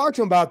we can talk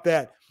to him about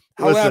that.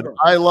 However,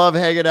 I love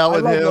hanging out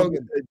with him.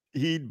 Logan.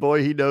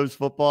 He knows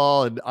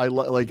football, and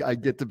I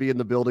get to be in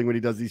the building when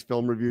he does these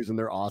film reviews, and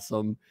they're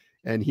awesome.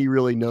 And he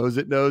really knows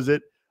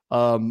it.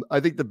 I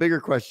think the bigger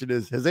question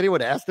is, has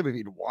anyone asked him if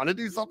he'd want to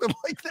do something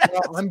like that?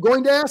 Well, I'm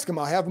going to ask him.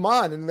 I'll have him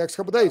on in the next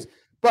couple of days.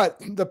 But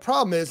the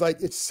problem is, like,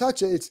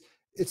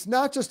 it's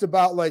not just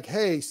about like,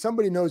 hey,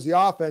 somebody knows the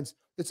offense.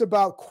 It's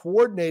about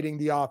coordinating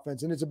the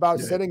offense, and it's about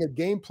setting a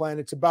game plan.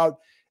 It's about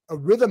a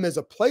rhythm as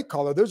a play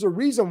caller. There's a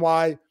reason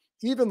why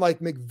even like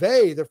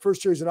McVay, the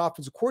first year as an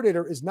offensive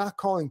coordinator, is not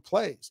calling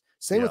plays.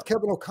 Same with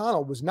Kevin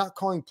O'Connell, was not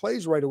calling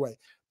plays right away.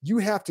 You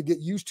have to get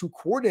used to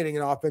coordinating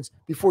an offense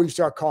before you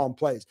start calling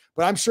plays.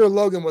 But I'm sure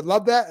Logan would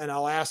love that, and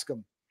I'll ask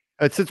him.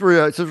 Since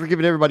we're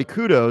giving everybody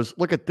kudos,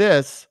 look at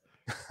this.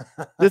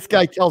 This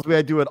guy tells me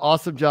I do an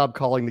awesome job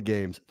calling the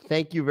games.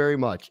 Thank you very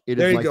much. It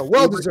is my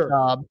favorite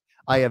job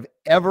I have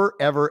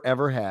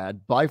ever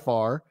had by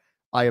far.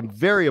 I am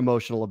very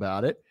emotional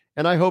about it,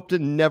 and I hope to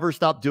never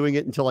stop doing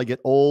it until I get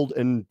old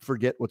and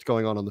forget what's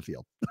going on the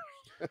field.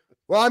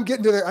 Well, I'm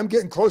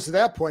getting close to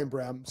that point,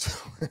 Bram. So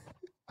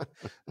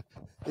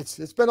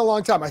it's been a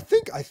long time.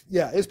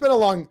 It's been a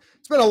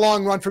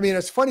long run for me. And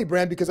it's funny,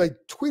 Bram, because I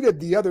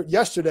tweeted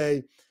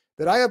yesterday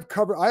that I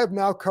have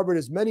now covered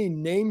as many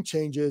name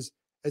changes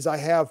as I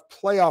have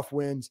playoff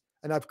wins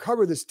and I've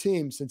covered this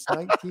team since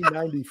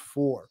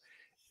 1994.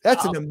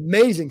 That's an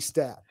amazing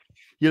stat.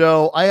 You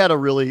know, I had a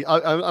really, I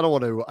don't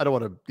want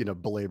to, you know,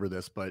 belabor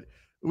this, but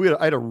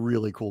I had a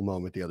really cool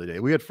moment the other day.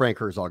 We had Frank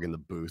Herzog in the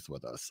booth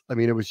with us. I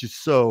mean, it was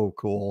just so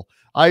cool.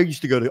 I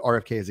used to go to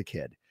RFK as a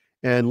kid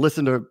and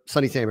listen to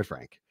Sonny Sam and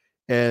Frank.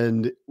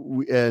 And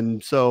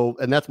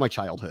that's my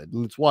childhood.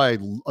 And it's why I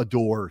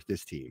adore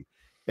this team.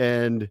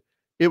 And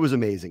it was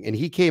amazing. And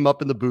he came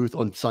up in the booth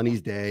on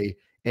Sonny's day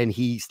and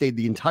he stayed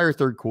the entire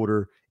third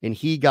quarter and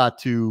he got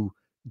to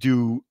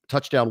do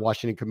touchdown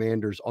Washington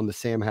Commanders on the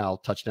Sam Howell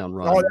touchdown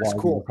run. Oh, that's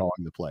cool. Calling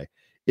the play.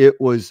 It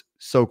was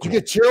so cool. Did you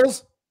get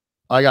chills?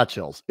 I got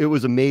chills. It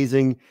was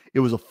amazing.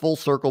 It was a full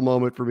circle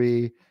moment for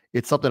me.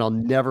 It's something I'll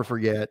never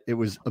forget. It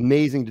was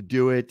amazing to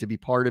do it, to be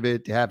part of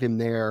it, to have him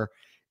there.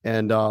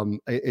 And I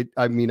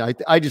don't know.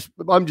 I just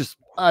want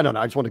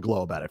to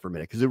glow about it for a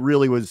minute because it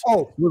really was,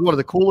 it was one of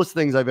the coolest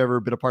things I've ever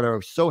been a part of. I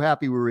was so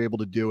happy we were able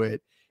to do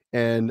it.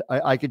 And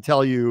I could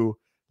tell you,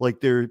 like,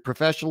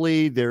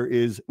 professionally, there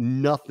is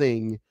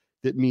nothing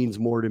that means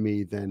more to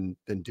me than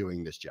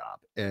doing this job.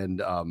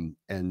 And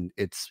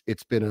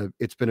it's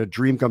been a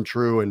dream come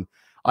true. And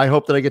I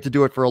hope that I get to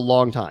do it for a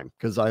long time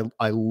because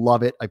I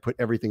love it. I put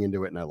everything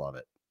into it and I love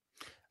it.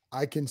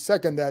 I can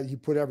second that. You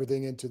put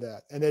everything into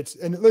that.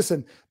 And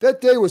listen,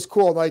 that day was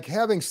cool. Like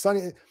having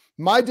Sonny,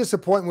 my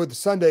disappointment with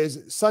Sunday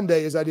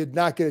is I did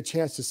not get a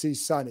chance to see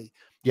Sonny.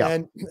 Yeah.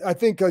 And I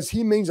think because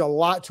he means a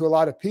lot to a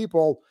lot of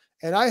people.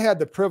 And I had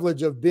the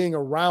privilege of being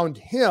around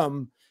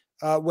him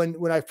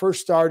when I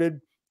first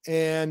started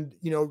and,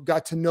 you know,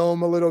 got to know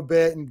him a little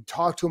bit and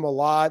talked to him a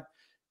lot.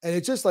 And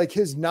it's just like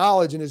his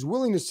knowledge and his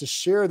willingness to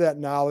share that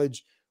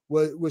knowledge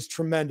was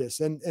tremendous.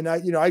 And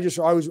I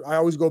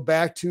always go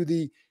back to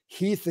the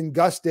Heath and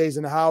Gus days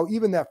and how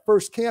even that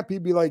first camp,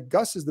 he'd be like,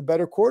 Gus is the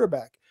better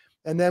quarterback.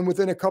 And then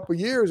within a couple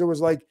of years, it was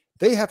like,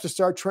 they have to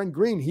start Trent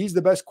Green. He's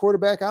the best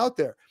quarterback out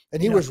there.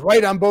 And he was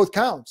right on both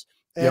counts.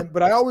 And,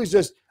 but I always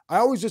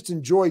just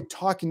enjoyed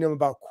talking to him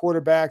about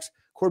quarterbacks,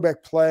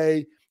 quarterback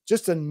play,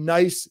 just a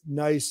nice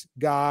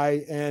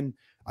guy. And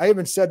I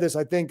even said this,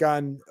 I think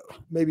on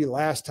maybe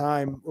last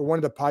time or one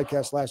of the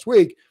podcasts last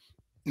week,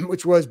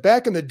 which was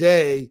back in the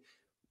day,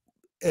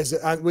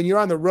 when you're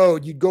on the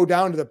road, you'd go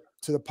down to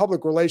the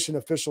public relation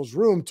official's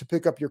room to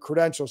pick up your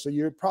credentials. So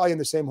you're probably in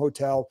the same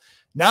hotel.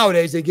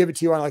 Nowadays, they give it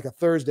to you on like a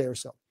Thursday or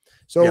so.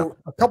 So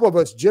a couple of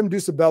us, Jim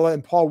Dusabella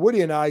and Paul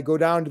Woody and I go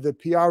down to the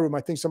PR room.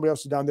 I think somebody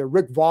else was down there.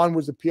 Rick Vaughn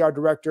was the PR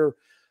director.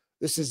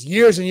 This is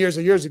years and years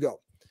and years ago.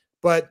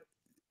 But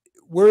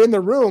we're in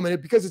the room,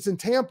 and because it's in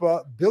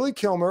Tampa, Billy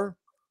Kilmer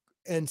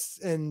and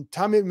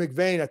Tommy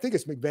McVane, I think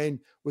it's McVane,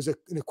 was an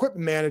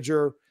equipment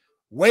manager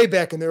way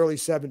back in the early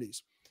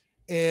 70s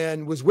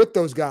and was with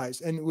those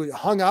guys and we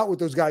hung out with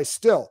those guys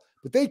still.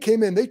 But they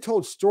came in, they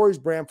told stories,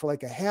 Bram, for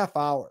like a half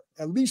hour,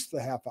 at least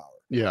a half hour.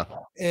 Yeah.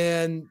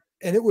 And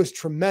it was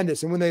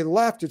tremendous. And when they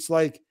left, it's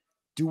like,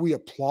 do we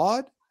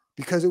applaud?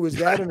 Because it was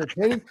that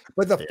entertaining.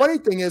 But the funny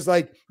thing is,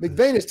 like,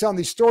 McVane is telling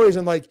these stories,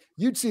 and like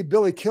you'd see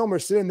Billy Kilmer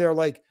sitting there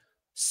like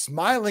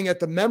smiling at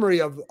the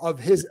memory of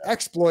his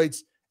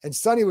exploits. And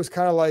Sonny was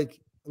kind of like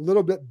a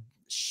little bit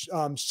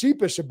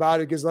sheepish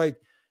about it because, like,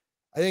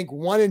 I think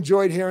one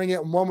enjoyed hearing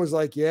it and one was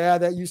like, yeah,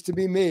 that used to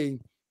be me.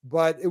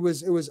 But it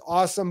was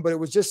awesome. But it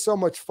was just so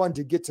much fun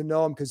to get to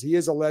know him because he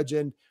is a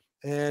legend.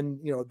 And,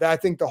 you know, I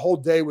think the whole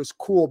day was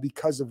cool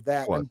because of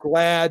that. I'm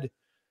glad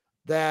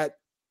that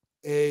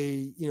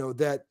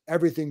that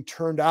everything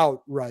turned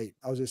out right.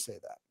 I'll just say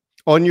that.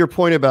 On your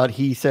point about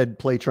he said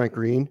play Trent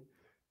Green,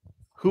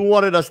 who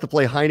wanted us to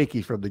play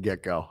Heineke from the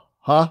get-go?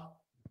 Huh?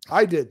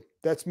 I did.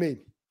 That's me.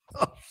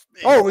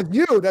 Oh, it was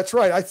you. That's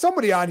right.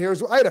 Somebody on here,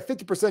 I had a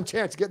 50%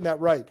 chance of getting that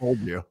right. Told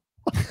you.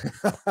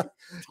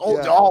 Told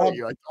all of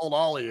you. I told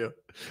all of you.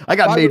 I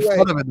got made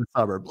fun of in the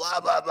summer. Blah,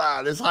 blah,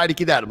 blah. This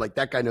Heineke that. I'm like,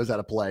 that guy knows how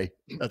to play.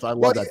 I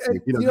love that.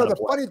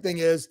 The funny thing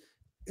is,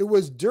 it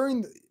was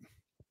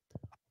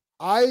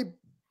I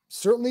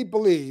certainly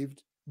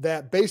believed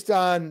that based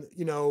on,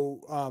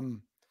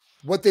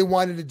 what they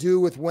wanted to do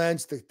with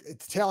Wentz, the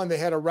talent they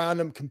had around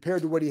him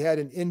compared to what he had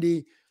in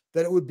Indy,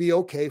 that it would be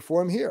okay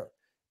for him here.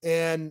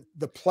 And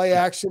the play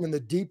action and the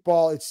deep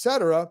ball, et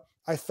cetera,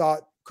 I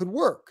thought could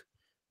work.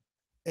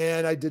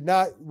 And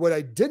what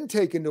I didn't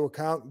take into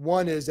account,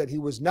 one is that he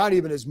was not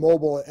even as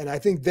mobile. And I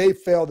think they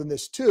failed in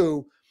this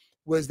too,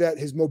 was that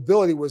his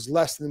mobility was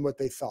less than what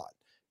they thought.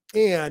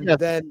 And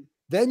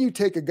then you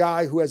take a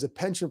guy who has a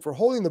penchant for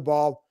holding the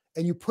ball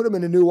and you put him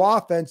in a new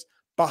offense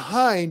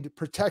behind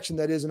protection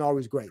that isn't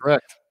always great.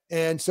 Correct.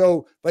 And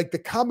so like the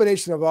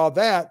combination of all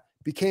that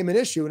became an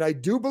issue. And I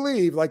do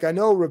believe, like I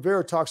know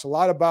Rivera talks a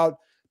lot about,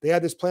 they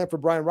had this plan for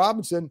Brian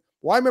Robinson.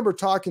 Well, I remember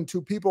talking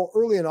to people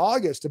early in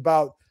August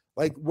about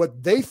like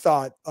what they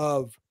thought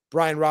of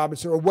Brian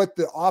Robinson or what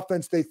the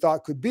offense they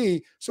thought could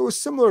be. So it was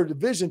similar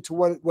division to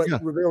what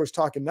Rivera was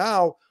talking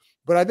now.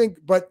 But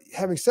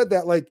having said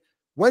that, like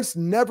Wentz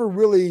never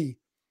really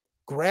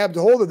grabbed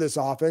hold of this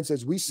offense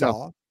as we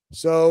saw. No.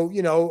 So,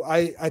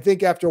 I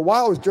think after a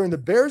while, it was during the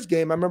Bears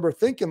game, I remember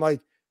thinking like,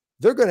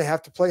 they're going to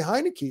have to play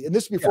Heineke. And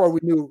this is before we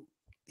knew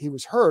he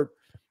was hurt.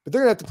 but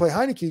they're going to have to play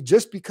Heineke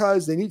just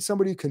because they need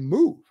somebody who can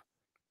move.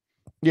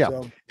 Yeah.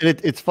 So. And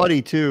it's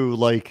funny too,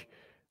 like,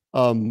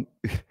 in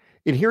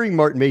hearing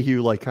Martin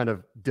Mayhew, like, kind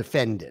of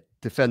defend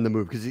the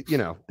move, because, you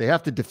know, they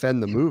have to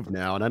defend the move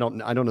now. And I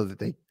don't know that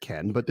they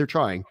can, but they're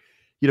trying.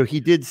 You know, he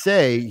did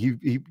say,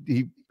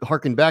 he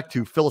harkened back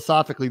to,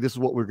 philosophically, this is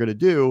what we're going to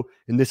do.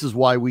 And this is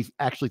why we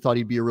actually thought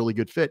he'd be a really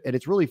good fit. And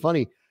it's really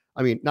funny.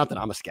 I mean, not that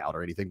I'm a scout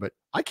or anything, but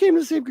I came to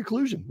the same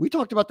conclusion. We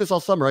talked about this all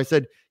summer. I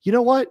said, you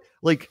know what?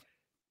 Like,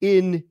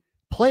 in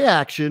play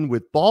action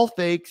with ball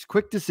fakes,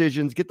 quick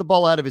decisions, get the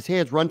ball out of his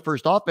hands, run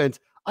first offense,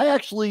 I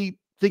actually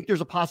think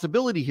there's a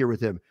possibility here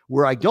with him.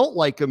 Where I don't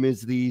like him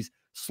is these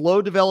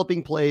slow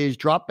developing plays,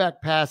 drop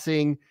back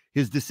passing.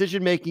 His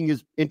decision making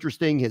is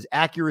interesting. His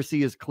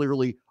accuracy is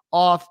clearly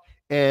off.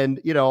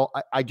 And, you know,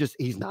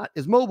 he's not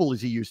as mobile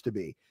as he used to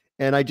be.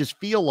 And I just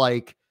feel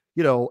like,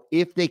 you know,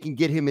 if they can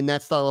get him in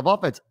that style of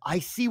offense, I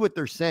see what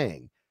they're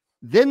saying.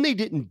 Then they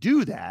didn't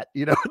do that,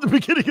 you know, at the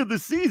beginning of the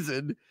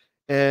season.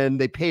 And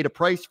they paid a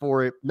price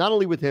for it, not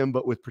only with him,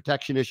 but with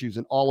protection issues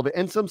and all of it,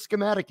 and some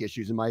schematic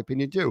issues, in my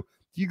opinion, too.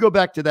 If you go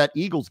back to that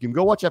Eagles game,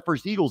 go watch that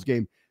first Eagles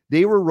game.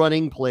 They were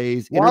running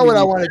plays. Why would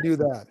I want to do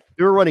that?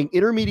 They were running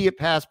intermediate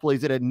pass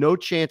plays that had no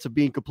chance of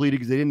being completed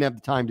because they didn't have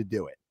the time to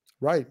do it.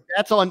 Right.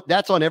 That's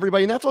on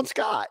everybody, and that's on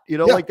Scott. You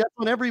know, like, that's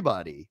on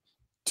everybody.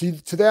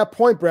 To that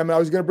point, Bram, I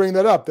was going to bring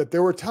that up, that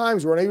there were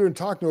times where I even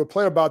talked to a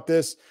player about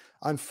this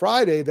on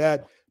Friday,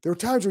 that there were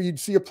times where you'd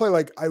see a play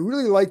like, I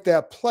really like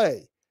that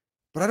play,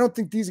 but I don't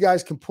think these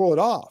guys can pull it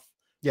off.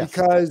 Yes.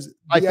 Because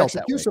the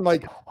execution,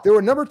 like, there were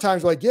a number of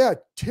times like, yeah,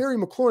 Terry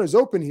McLaurin is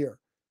open here,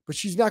 but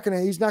he's not going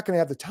to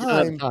have the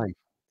time.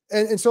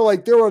 And so,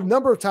 like, there were a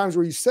number of times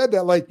where you said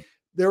that, like,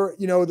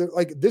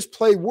 like, this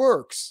play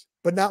works,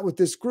 but not with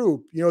this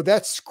group. You know,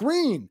 that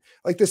screen,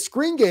 like, the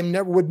screen game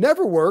would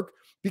never work,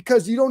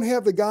 because you don't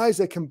have the guys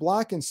that can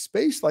block in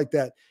space like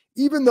that.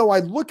 Even though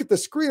I look at the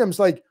screen, I'm just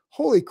like,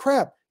 holy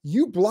crap,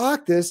 you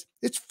block this,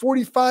 it's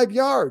 45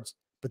 yards,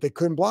 but they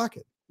couldn't block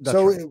it.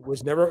 It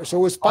was never, so it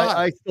was fine.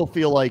 I still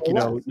feel like, you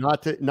know,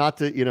 not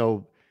to, you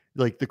know,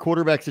 like, the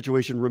quarterback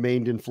situation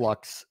remained in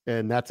flux,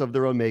 and that's of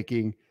their own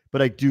making.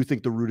 But I do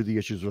think the root of the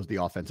issues was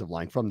the offensive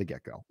line from the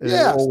get-go.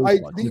 Yeah,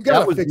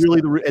 that was really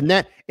the root. And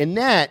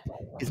that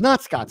is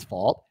not Scott's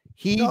fault.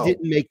 He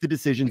didn't make the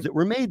decisions that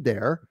were made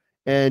there,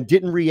 and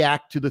didn't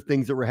react to the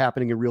things that were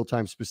happening in real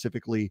time,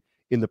 specifically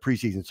in the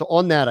preseason. So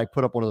on that, I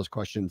put up one of those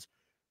questions.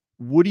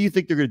 What do you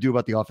think they're going to do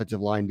about the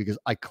offensive line? Because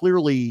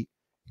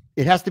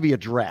it has to be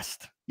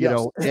addressed, you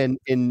know, and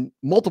in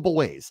multiple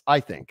ways.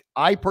 I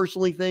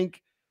personally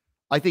think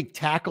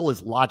tackle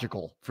is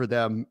logical for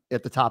them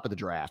at the top of the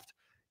draft.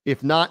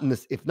 If not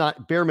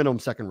bare minimum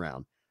second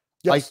round.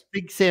 Yes. I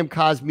think Sam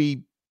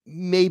Cosmi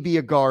may be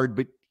a guard,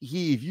 but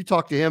if you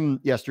talked to him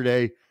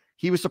yesterday,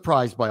 he was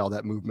surprised by all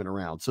that movement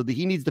around. So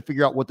he needs to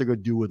figure out what they're going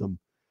to do with him.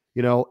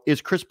 You know,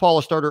 is Chris Paul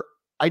a starter?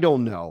 I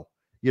don't know.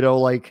 You know,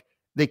 like,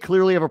 they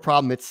clearly have a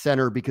problem at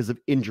center because of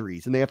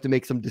injuries, and they have to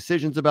make some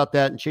decisions about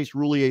that. And Chase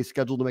Roulier is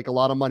scheduled to make a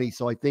lot of money.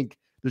 So I think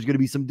there's going to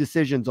be some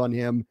decisions on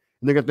him, and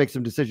they're going to make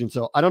some decisions.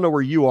 So I don't know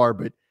where you are,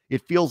 but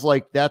it feels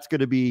like that's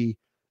going to be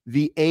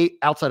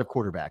outside of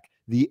quarterback,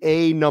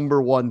 the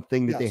number one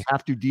thing that they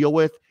have to deal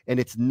with. And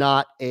it's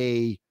not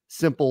a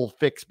simple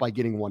fix by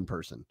getting one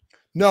person.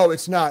 No,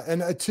 it's not.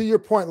 And to your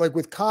point, like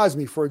with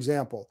Cosmi, for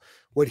example,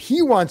 what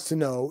he wants to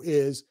know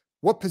is,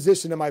 what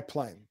position am I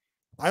playing?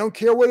 I don't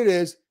care what it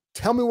is.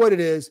 Tell me what it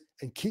is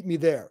and keep me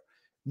there.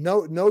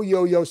 No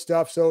yo-yo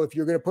stuff. So if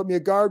you're going to put me a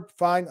guard,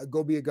 fine, I'll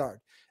go be a guard.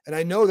 And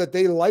I know that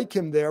they like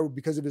him there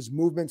because of his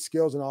movement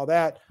skills and all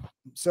that.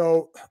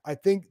 So I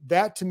think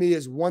that, to me,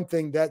 is one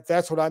thing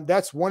that's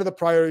one of the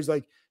priorities.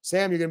 Like,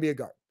 Sam, you're going to be a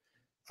guard.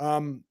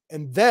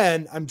 And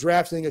then I'm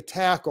drafting a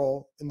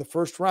tackle in the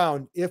first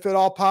round, if at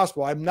all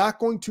possible. I'm not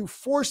going to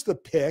force the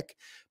pick,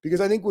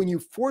 because I think when you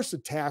force a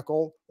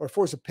tackle or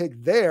force a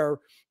pick there,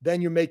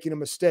 then you're making a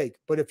mistake.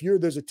 But if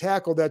there's a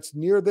tackle that's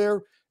near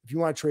there, if you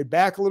want to trade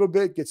back a little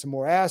bit, get some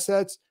more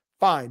assets,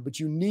 fine. But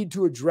you need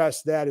to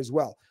address that as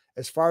well.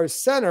 As far as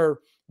center,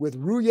 with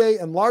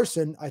Roulier and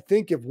Larson, I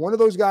think if one of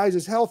those guys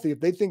is healthy, if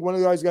they think one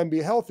of the guys is going to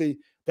be healthy,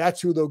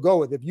 that's who they'll go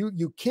with. If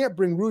you can't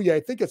bring Roulier,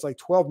 I think it's like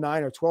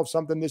 12-9 or 12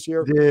 something this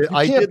year.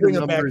 I did the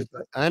numbers.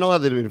 I don't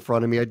have it in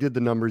front of me. I did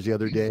the numbers the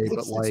other day,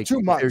 but like, it's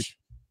too much.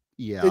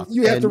 Yeah,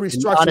 you have to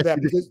restructure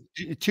that, because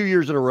 2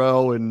 years in a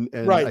row, and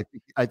right.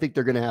 I think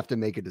they're going to have to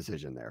make a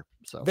decision there.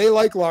 So they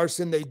like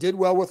Larson. They did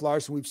well with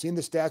Larson. We've seen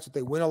the stats that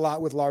they win a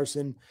lot with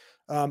Larson.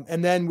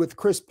 And then with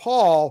Chris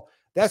Paul,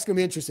 that's going to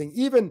be interesting.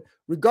 Even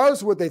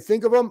regardless of what they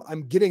think of him,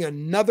 I'm getting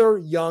another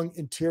young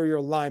interior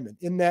lineman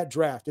in that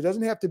draft. It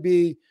doesn't have to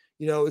be,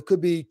 it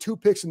could be 2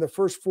 picks in the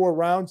first 4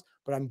 rounds,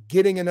 but I'm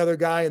getting another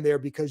guy in there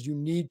because you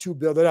need to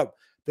build it up.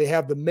 They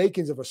have the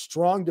makings of a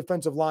strong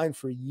defensive line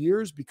for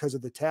years because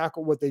of the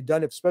tackle, what they've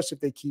done, especially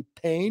if they keep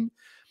Payne.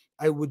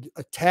 I would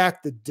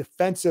attack the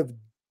defensive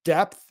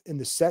depth in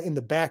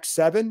the back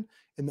 7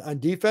 on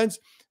defense,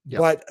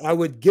 but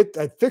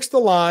I'd fix the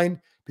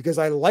line because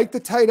I like the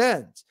tight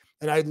ends.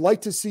 And I'd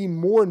like to see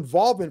more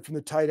involvement from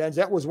the tight ends.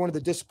 That was one of the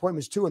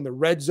disappointments too in the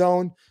red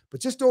zone. But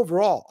just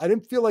overall, I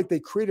didn't feel like they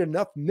created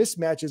enough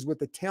mismatches with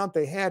the talent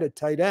they had at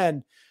tight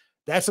end.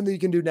 That's something you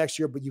can do next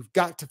year, but you've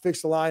got to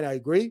fix the line. I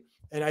agree.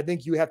 And I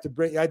think you have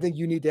to I think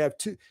you need to have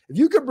two. If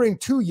you could bring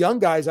two young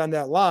guys on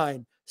that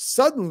line,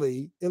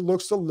 suddenly it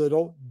looks a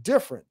little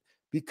different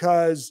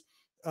because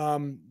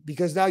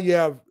now you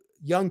have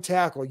young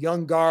tackle,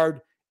 young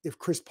guard. If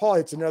Chris Paul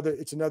hits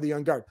it's another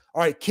young guard.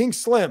 All right, King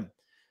Slim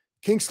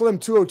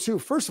 202.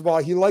 First of all,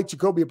 he liked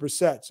Jacoby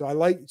Brissett.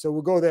 So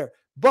we'll go there.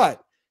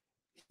 But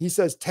he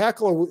says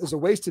tackle is a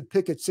wasted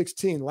pick at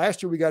 16.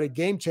 Last year, we got a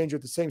game changer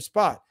at the same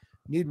spot.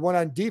 Need one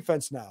on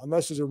defense now.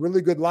 Unless there's a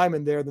really good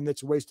lineman there, then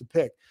it's a wasted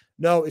pick.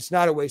 No, it's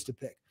not a wasted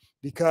pick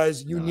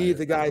because you need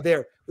the guy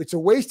there. It's a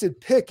wasted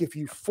pick if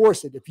you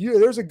force it.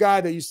 There's a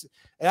guy that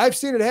and I've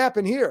seen it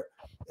happen here.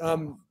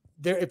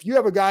 If you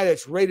have a guy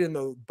that's rated in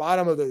the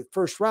bottom of the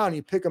first round,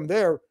 you pick him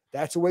there,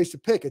 that's a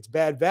wasted pick. It's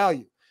bad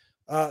value.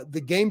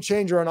 The game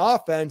changer on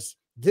offense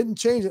didn't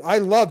change it. I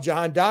love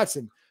Jahan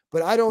Dotson,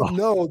 but I don't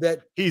know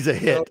that he's a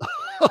hit.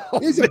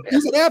 He's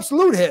an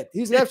absolute hit.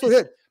 He's an absolute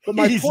hit. But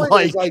my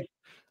point is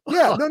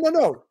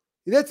no.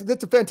 That's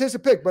a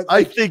fantastic pick. But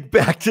I think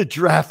back to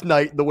draft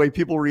night and the way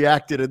people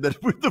reacted, and then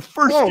with the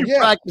first few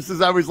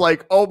practices, I was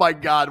like, "Oh my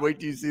God,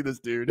 wait till you see this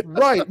dude!"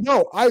 Right?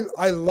 No,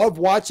 I love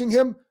watching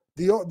him.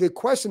 The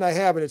question I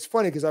have, and it's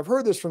funny because I've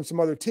heard this from some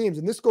other teams,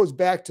 and this goes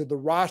back to the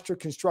roster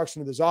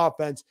construction of this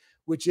offense,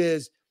 which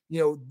is,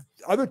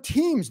 other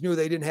teams knew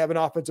they didn't have an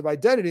offensive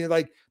identity.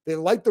 Like they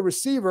liked the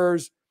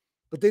receivers,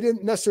 but they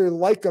didn't necessarily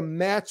like a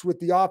match with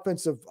the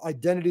offensive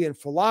identity and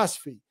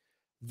philosophy.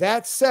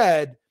 That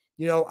said,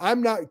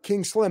 I'm not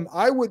King Slim.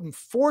 I wouldn't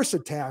force a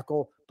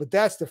tackle, but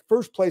that's the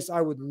first place I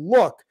would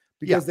look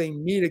because they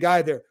need a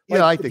guy there.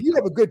 I think if you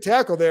have a good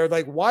tackle there,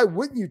 like why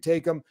wouldn't you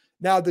take him?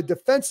 Now the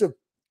defensive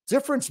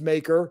difference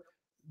maker,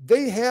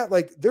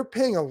 they're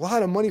paying a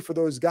lot of money for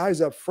those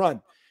guys up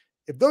front.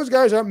 If those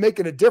guys aren't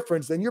making a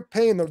difference, then you're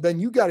paying them. Then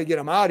you got to get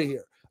them out of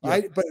here.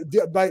 Right? But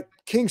by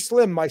King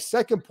Slim, my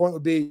second point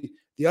would be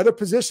the other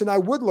position I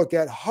would look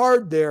at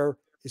hard there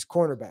is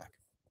cornerback.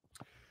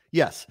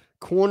 Yes,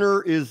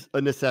 corner is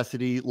a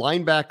necessity.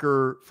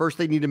 Linebacker, first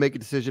they need to make a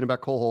decision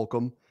about Cole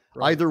Holcomb.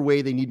 Right. Either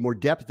way, they need more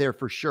depth there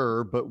for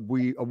sure. But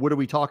what are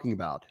we talking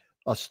about?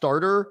 A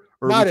starter,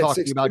 or not are we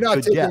talking about not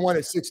good taking depth? one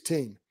at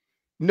 16?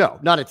 No,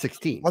 not at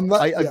 16.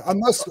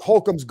 Unless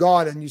Holcomb's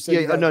gone and you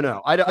say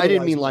no. I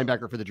didn't mean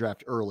linebacker for the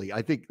draft early.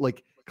 I think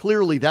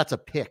clearly that's a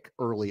pick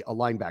early, a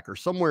linebacker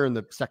somewhere in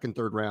the second,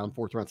 third round,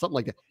 fourth round, something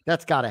like that.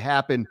 That's got to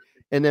happen.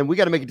 And then we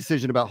got to make a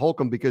decision about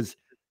Holcomb because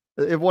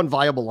they have one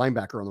viable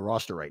linebacker on the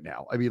roster right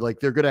now. I mean,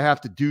 they're going to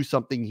have to do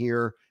something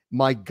here.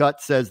 My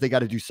gut says they got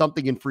to do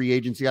something in free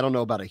agency. I don't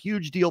know about a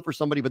huge deal for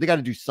somebody, but they got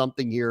to do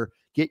something here.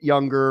 Get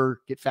younger,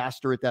 get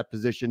faster at that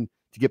position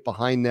to get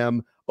behind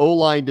them.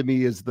 O-line to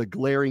me is the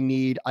glaring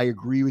need. I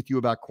agree with you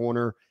about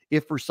corner.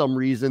 If for some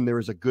reason there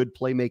is a good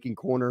playmaking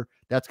corner,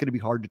 that's going to be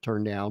hard to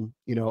turn down,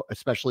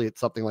 especially at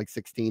something like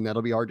 16.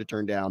 That'll be hard to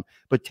turn down.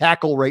 But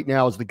tackle right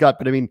now is the gut.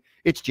 But I mean,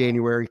 it's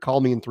January. Call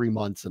me in 3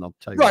 months and I'll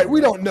tell you. Right.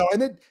 We don't know.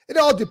 And it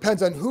all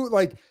depends on who,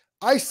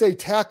 I say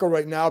tackle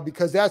right now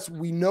because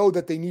we know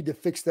that they need to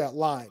fix that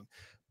line.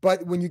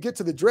 But when you get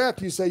to the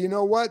draft, you say, you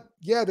know what?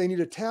 Yeah, they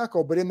need a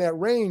tackle. But in that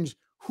range,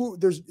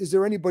 is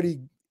there anybody?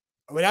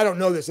 I mean, I don't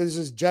know this. This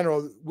is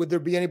general. Would there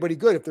be anybody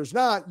good? If there's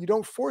not, you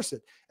don't force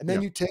it. And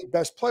then you take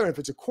best player. And if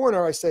it's a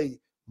corner, I say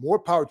more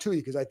power to you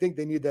because I think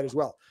they need that as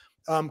well.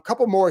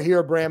 Couple more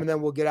here, Bram, and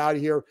then we'll get out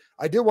of here.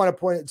 I did want to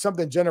point out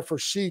something Jennifer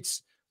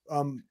Sheets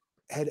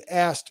had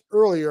asked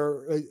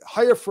earlier.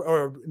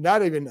 Or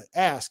not even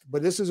ask,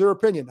 but this is her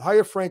opinion.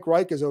 Hire Frank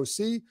Reich as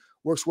OC,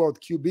 works well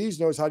with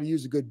QBs, knows how to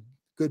use a good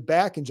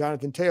back, and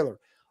Jonathan Taylor.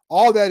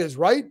 All that is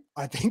right.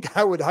 I think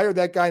I would hire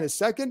that guy in a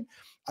second.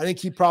 I think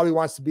he probably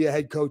wants to be a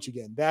head coach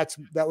again. That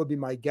would be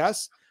my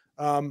guess.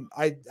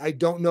 I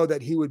don't know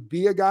that he would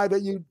be a guy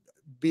that you'd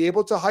be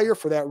able to hire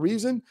for that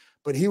reason,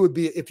 but he would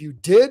be, if you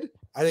did,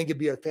 I think it'd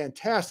be a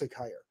fantastic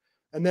hire.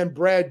 And then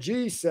Brad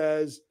G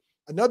says,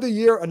 another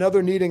year,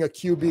 another needing a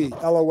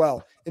QB,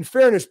 LOL. In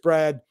fairness,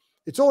 Brad,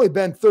 it's only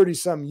been 30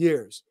 some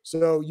years.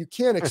 So you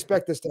can't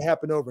expect this to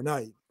happen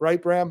overnight.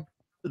 Right, Bram?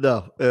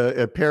 No,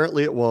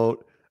 apparently it won't.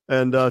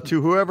 And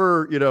to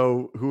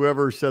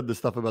whoever said the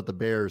stuff about the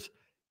Bears,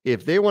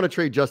 if they want to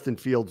trade Justin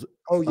Fields,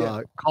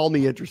 call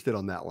me interested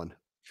on that one.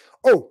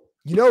 Oh,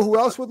 you know who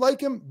else would like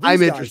him?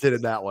 I'm interested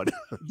in that one.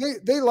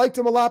 they liked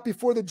him a lot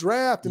before the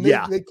draft, and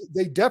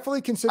they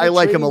definitely consider. I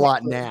like him a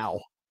lot now.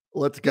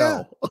 Let's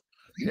go.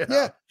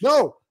 Yeah.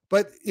 No,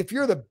 but if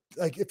you're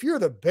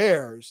the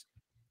Bears,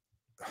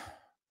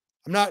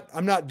 I'm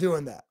not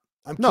doing that.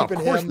 I'm keeping him.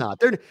 Of course not.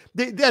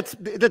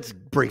 That's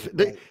brief.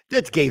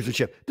 That's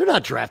gamesmanship. They're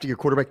not drafting a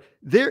quarterback.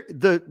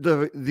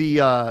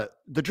 The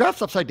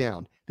draft's upside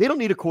down. They don't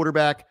need a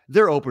quarterback.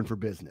 They're open for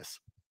business.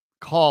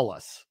 Call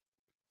us.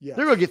 Yes.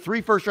 They're going to get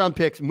 3 first-round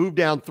picks, move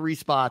down 3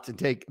 spots, and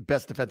take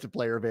best defensive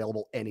player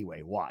available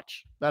anyway.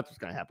 Watch. That's what's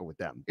going to happen with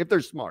them if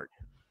they're smart.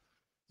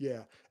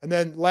 Yeah. And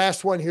then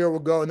last one here, we'll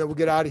go, and then we'll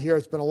get out of here.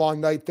 It's been a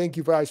long night. Thank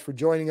you guys for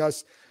joining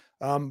us.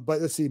 But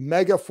let's see,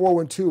 Mega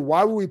 412.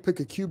 Why would we pick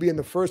a QB in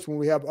the first when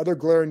we have other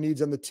glaring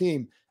needs on the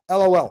team?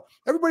 LOL.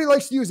 Everybody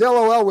likes to use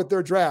LOL with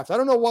their drafts. I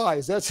don't know why.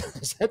 Is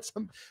that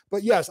some?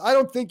 But yes, I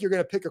don't think you're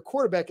going to pick a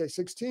quarterback at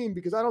 16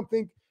 because I don't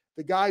think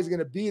the guy's going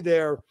to be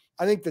there.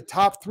 I think the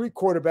top 3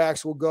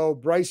 quarterbacks will go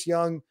Bryce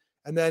Young,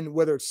 and then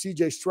whether it's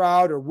CJ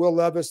Stroud or Will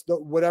Levis,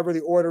 whatever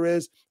the order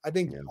is, I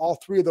think all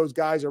 3 of those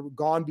guys are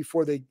gone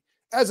before they.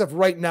 As of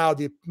right now,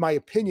 my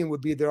opinion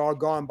would be they're all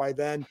gone by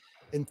then.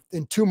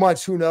 In 2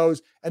 months, who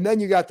knows? And then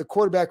you got the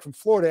quarterback from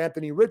Florida,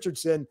 Anthony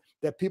Richardson,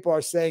 that people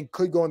are saying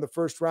could go in the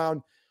first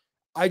round.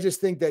 I just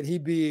think that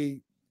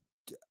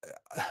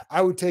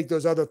I would take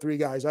those other 3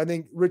 guys. I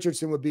think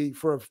Richardson would be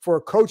for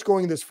a coach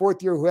going in this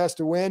 4th year who has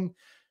to win.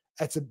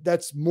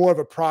 That's more of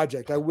a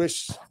project. I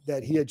wish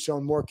that he had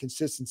shown more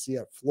consistency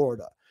at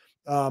Florida.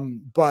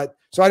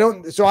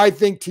 So I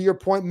think, to your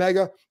point,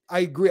 Mega,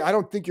 I agree. I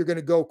don't think you're going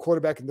to go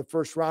quarterback in the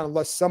first round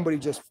unless somebody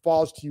just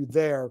falls to you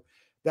there.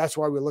 That's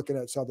why we're looking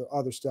at some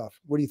other stuff.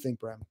 What do you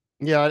think, Bram?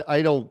 Yeah,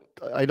 I don't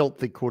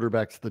think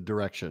quarterback's the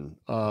direction.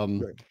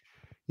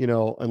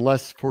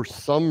 Unless for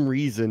some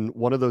reason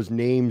one of those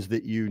names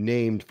that you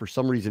named for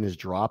some reason is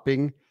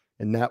dropping,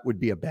 and that would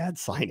be a bad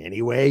sign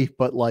anyway.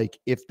 But like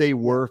if they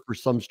were for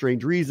some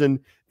strange reason,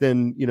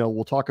 then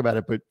we'll talk about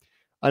it. But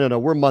I don't know.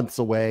 We're months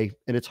away,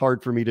 and it's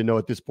hard for me to know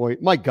at this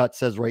point. My gut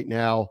says right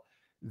now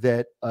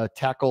that a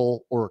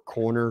tackle or a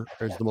corner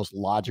is the most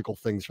logical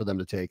things for them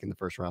to take in the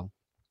first round.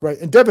 Right.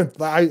 And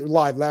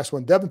last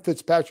one. Devin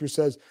Fitzpatrick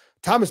says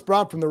Thomas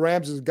Brown from the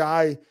Rams is a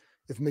guy,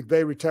 if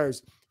McVay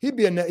retires, he'd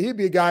be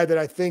a guy that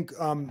I think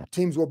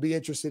teams will be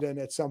interested in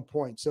at some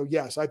point. So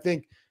yes, I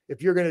think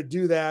if you're going to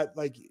do that,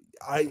 like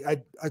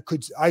I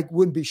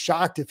wouldn't be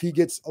shocked if he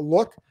gets a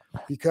look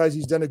because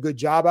he's done a good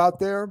job out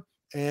there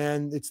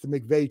and it's the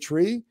McVay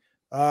tree.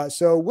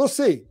 So we'll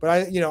see. But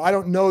I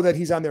don't know that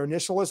he's on their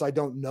initial list. I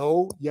don't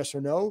know, yes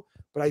or no,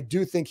 but I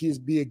do think he's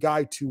be a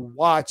guy to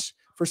watch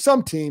for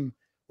some team,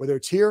 whether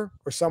it's here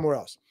or somewhere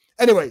else.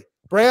 Anyway,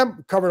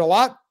 Bram, covered a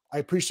lot. I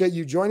appreciate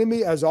you joining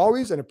me as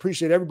always and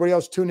appreciate everybody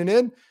else tuning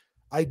in.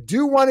 I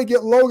do want to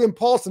get Logan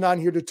Paulson on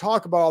here to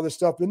talk about all this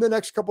stuff in the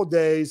next couple of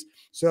days.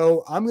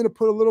 So I'm going to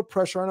put a little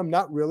pressure on him.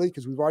 Not really,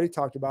 because we've already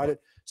talked about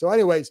it. So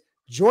anyways,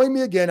 join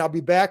me again. I'll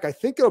be back. I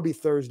think it'll be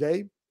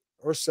Thursday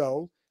or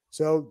so.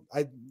 So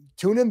I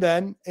tune in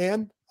then,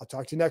 and I'll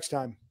talk to you next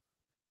time.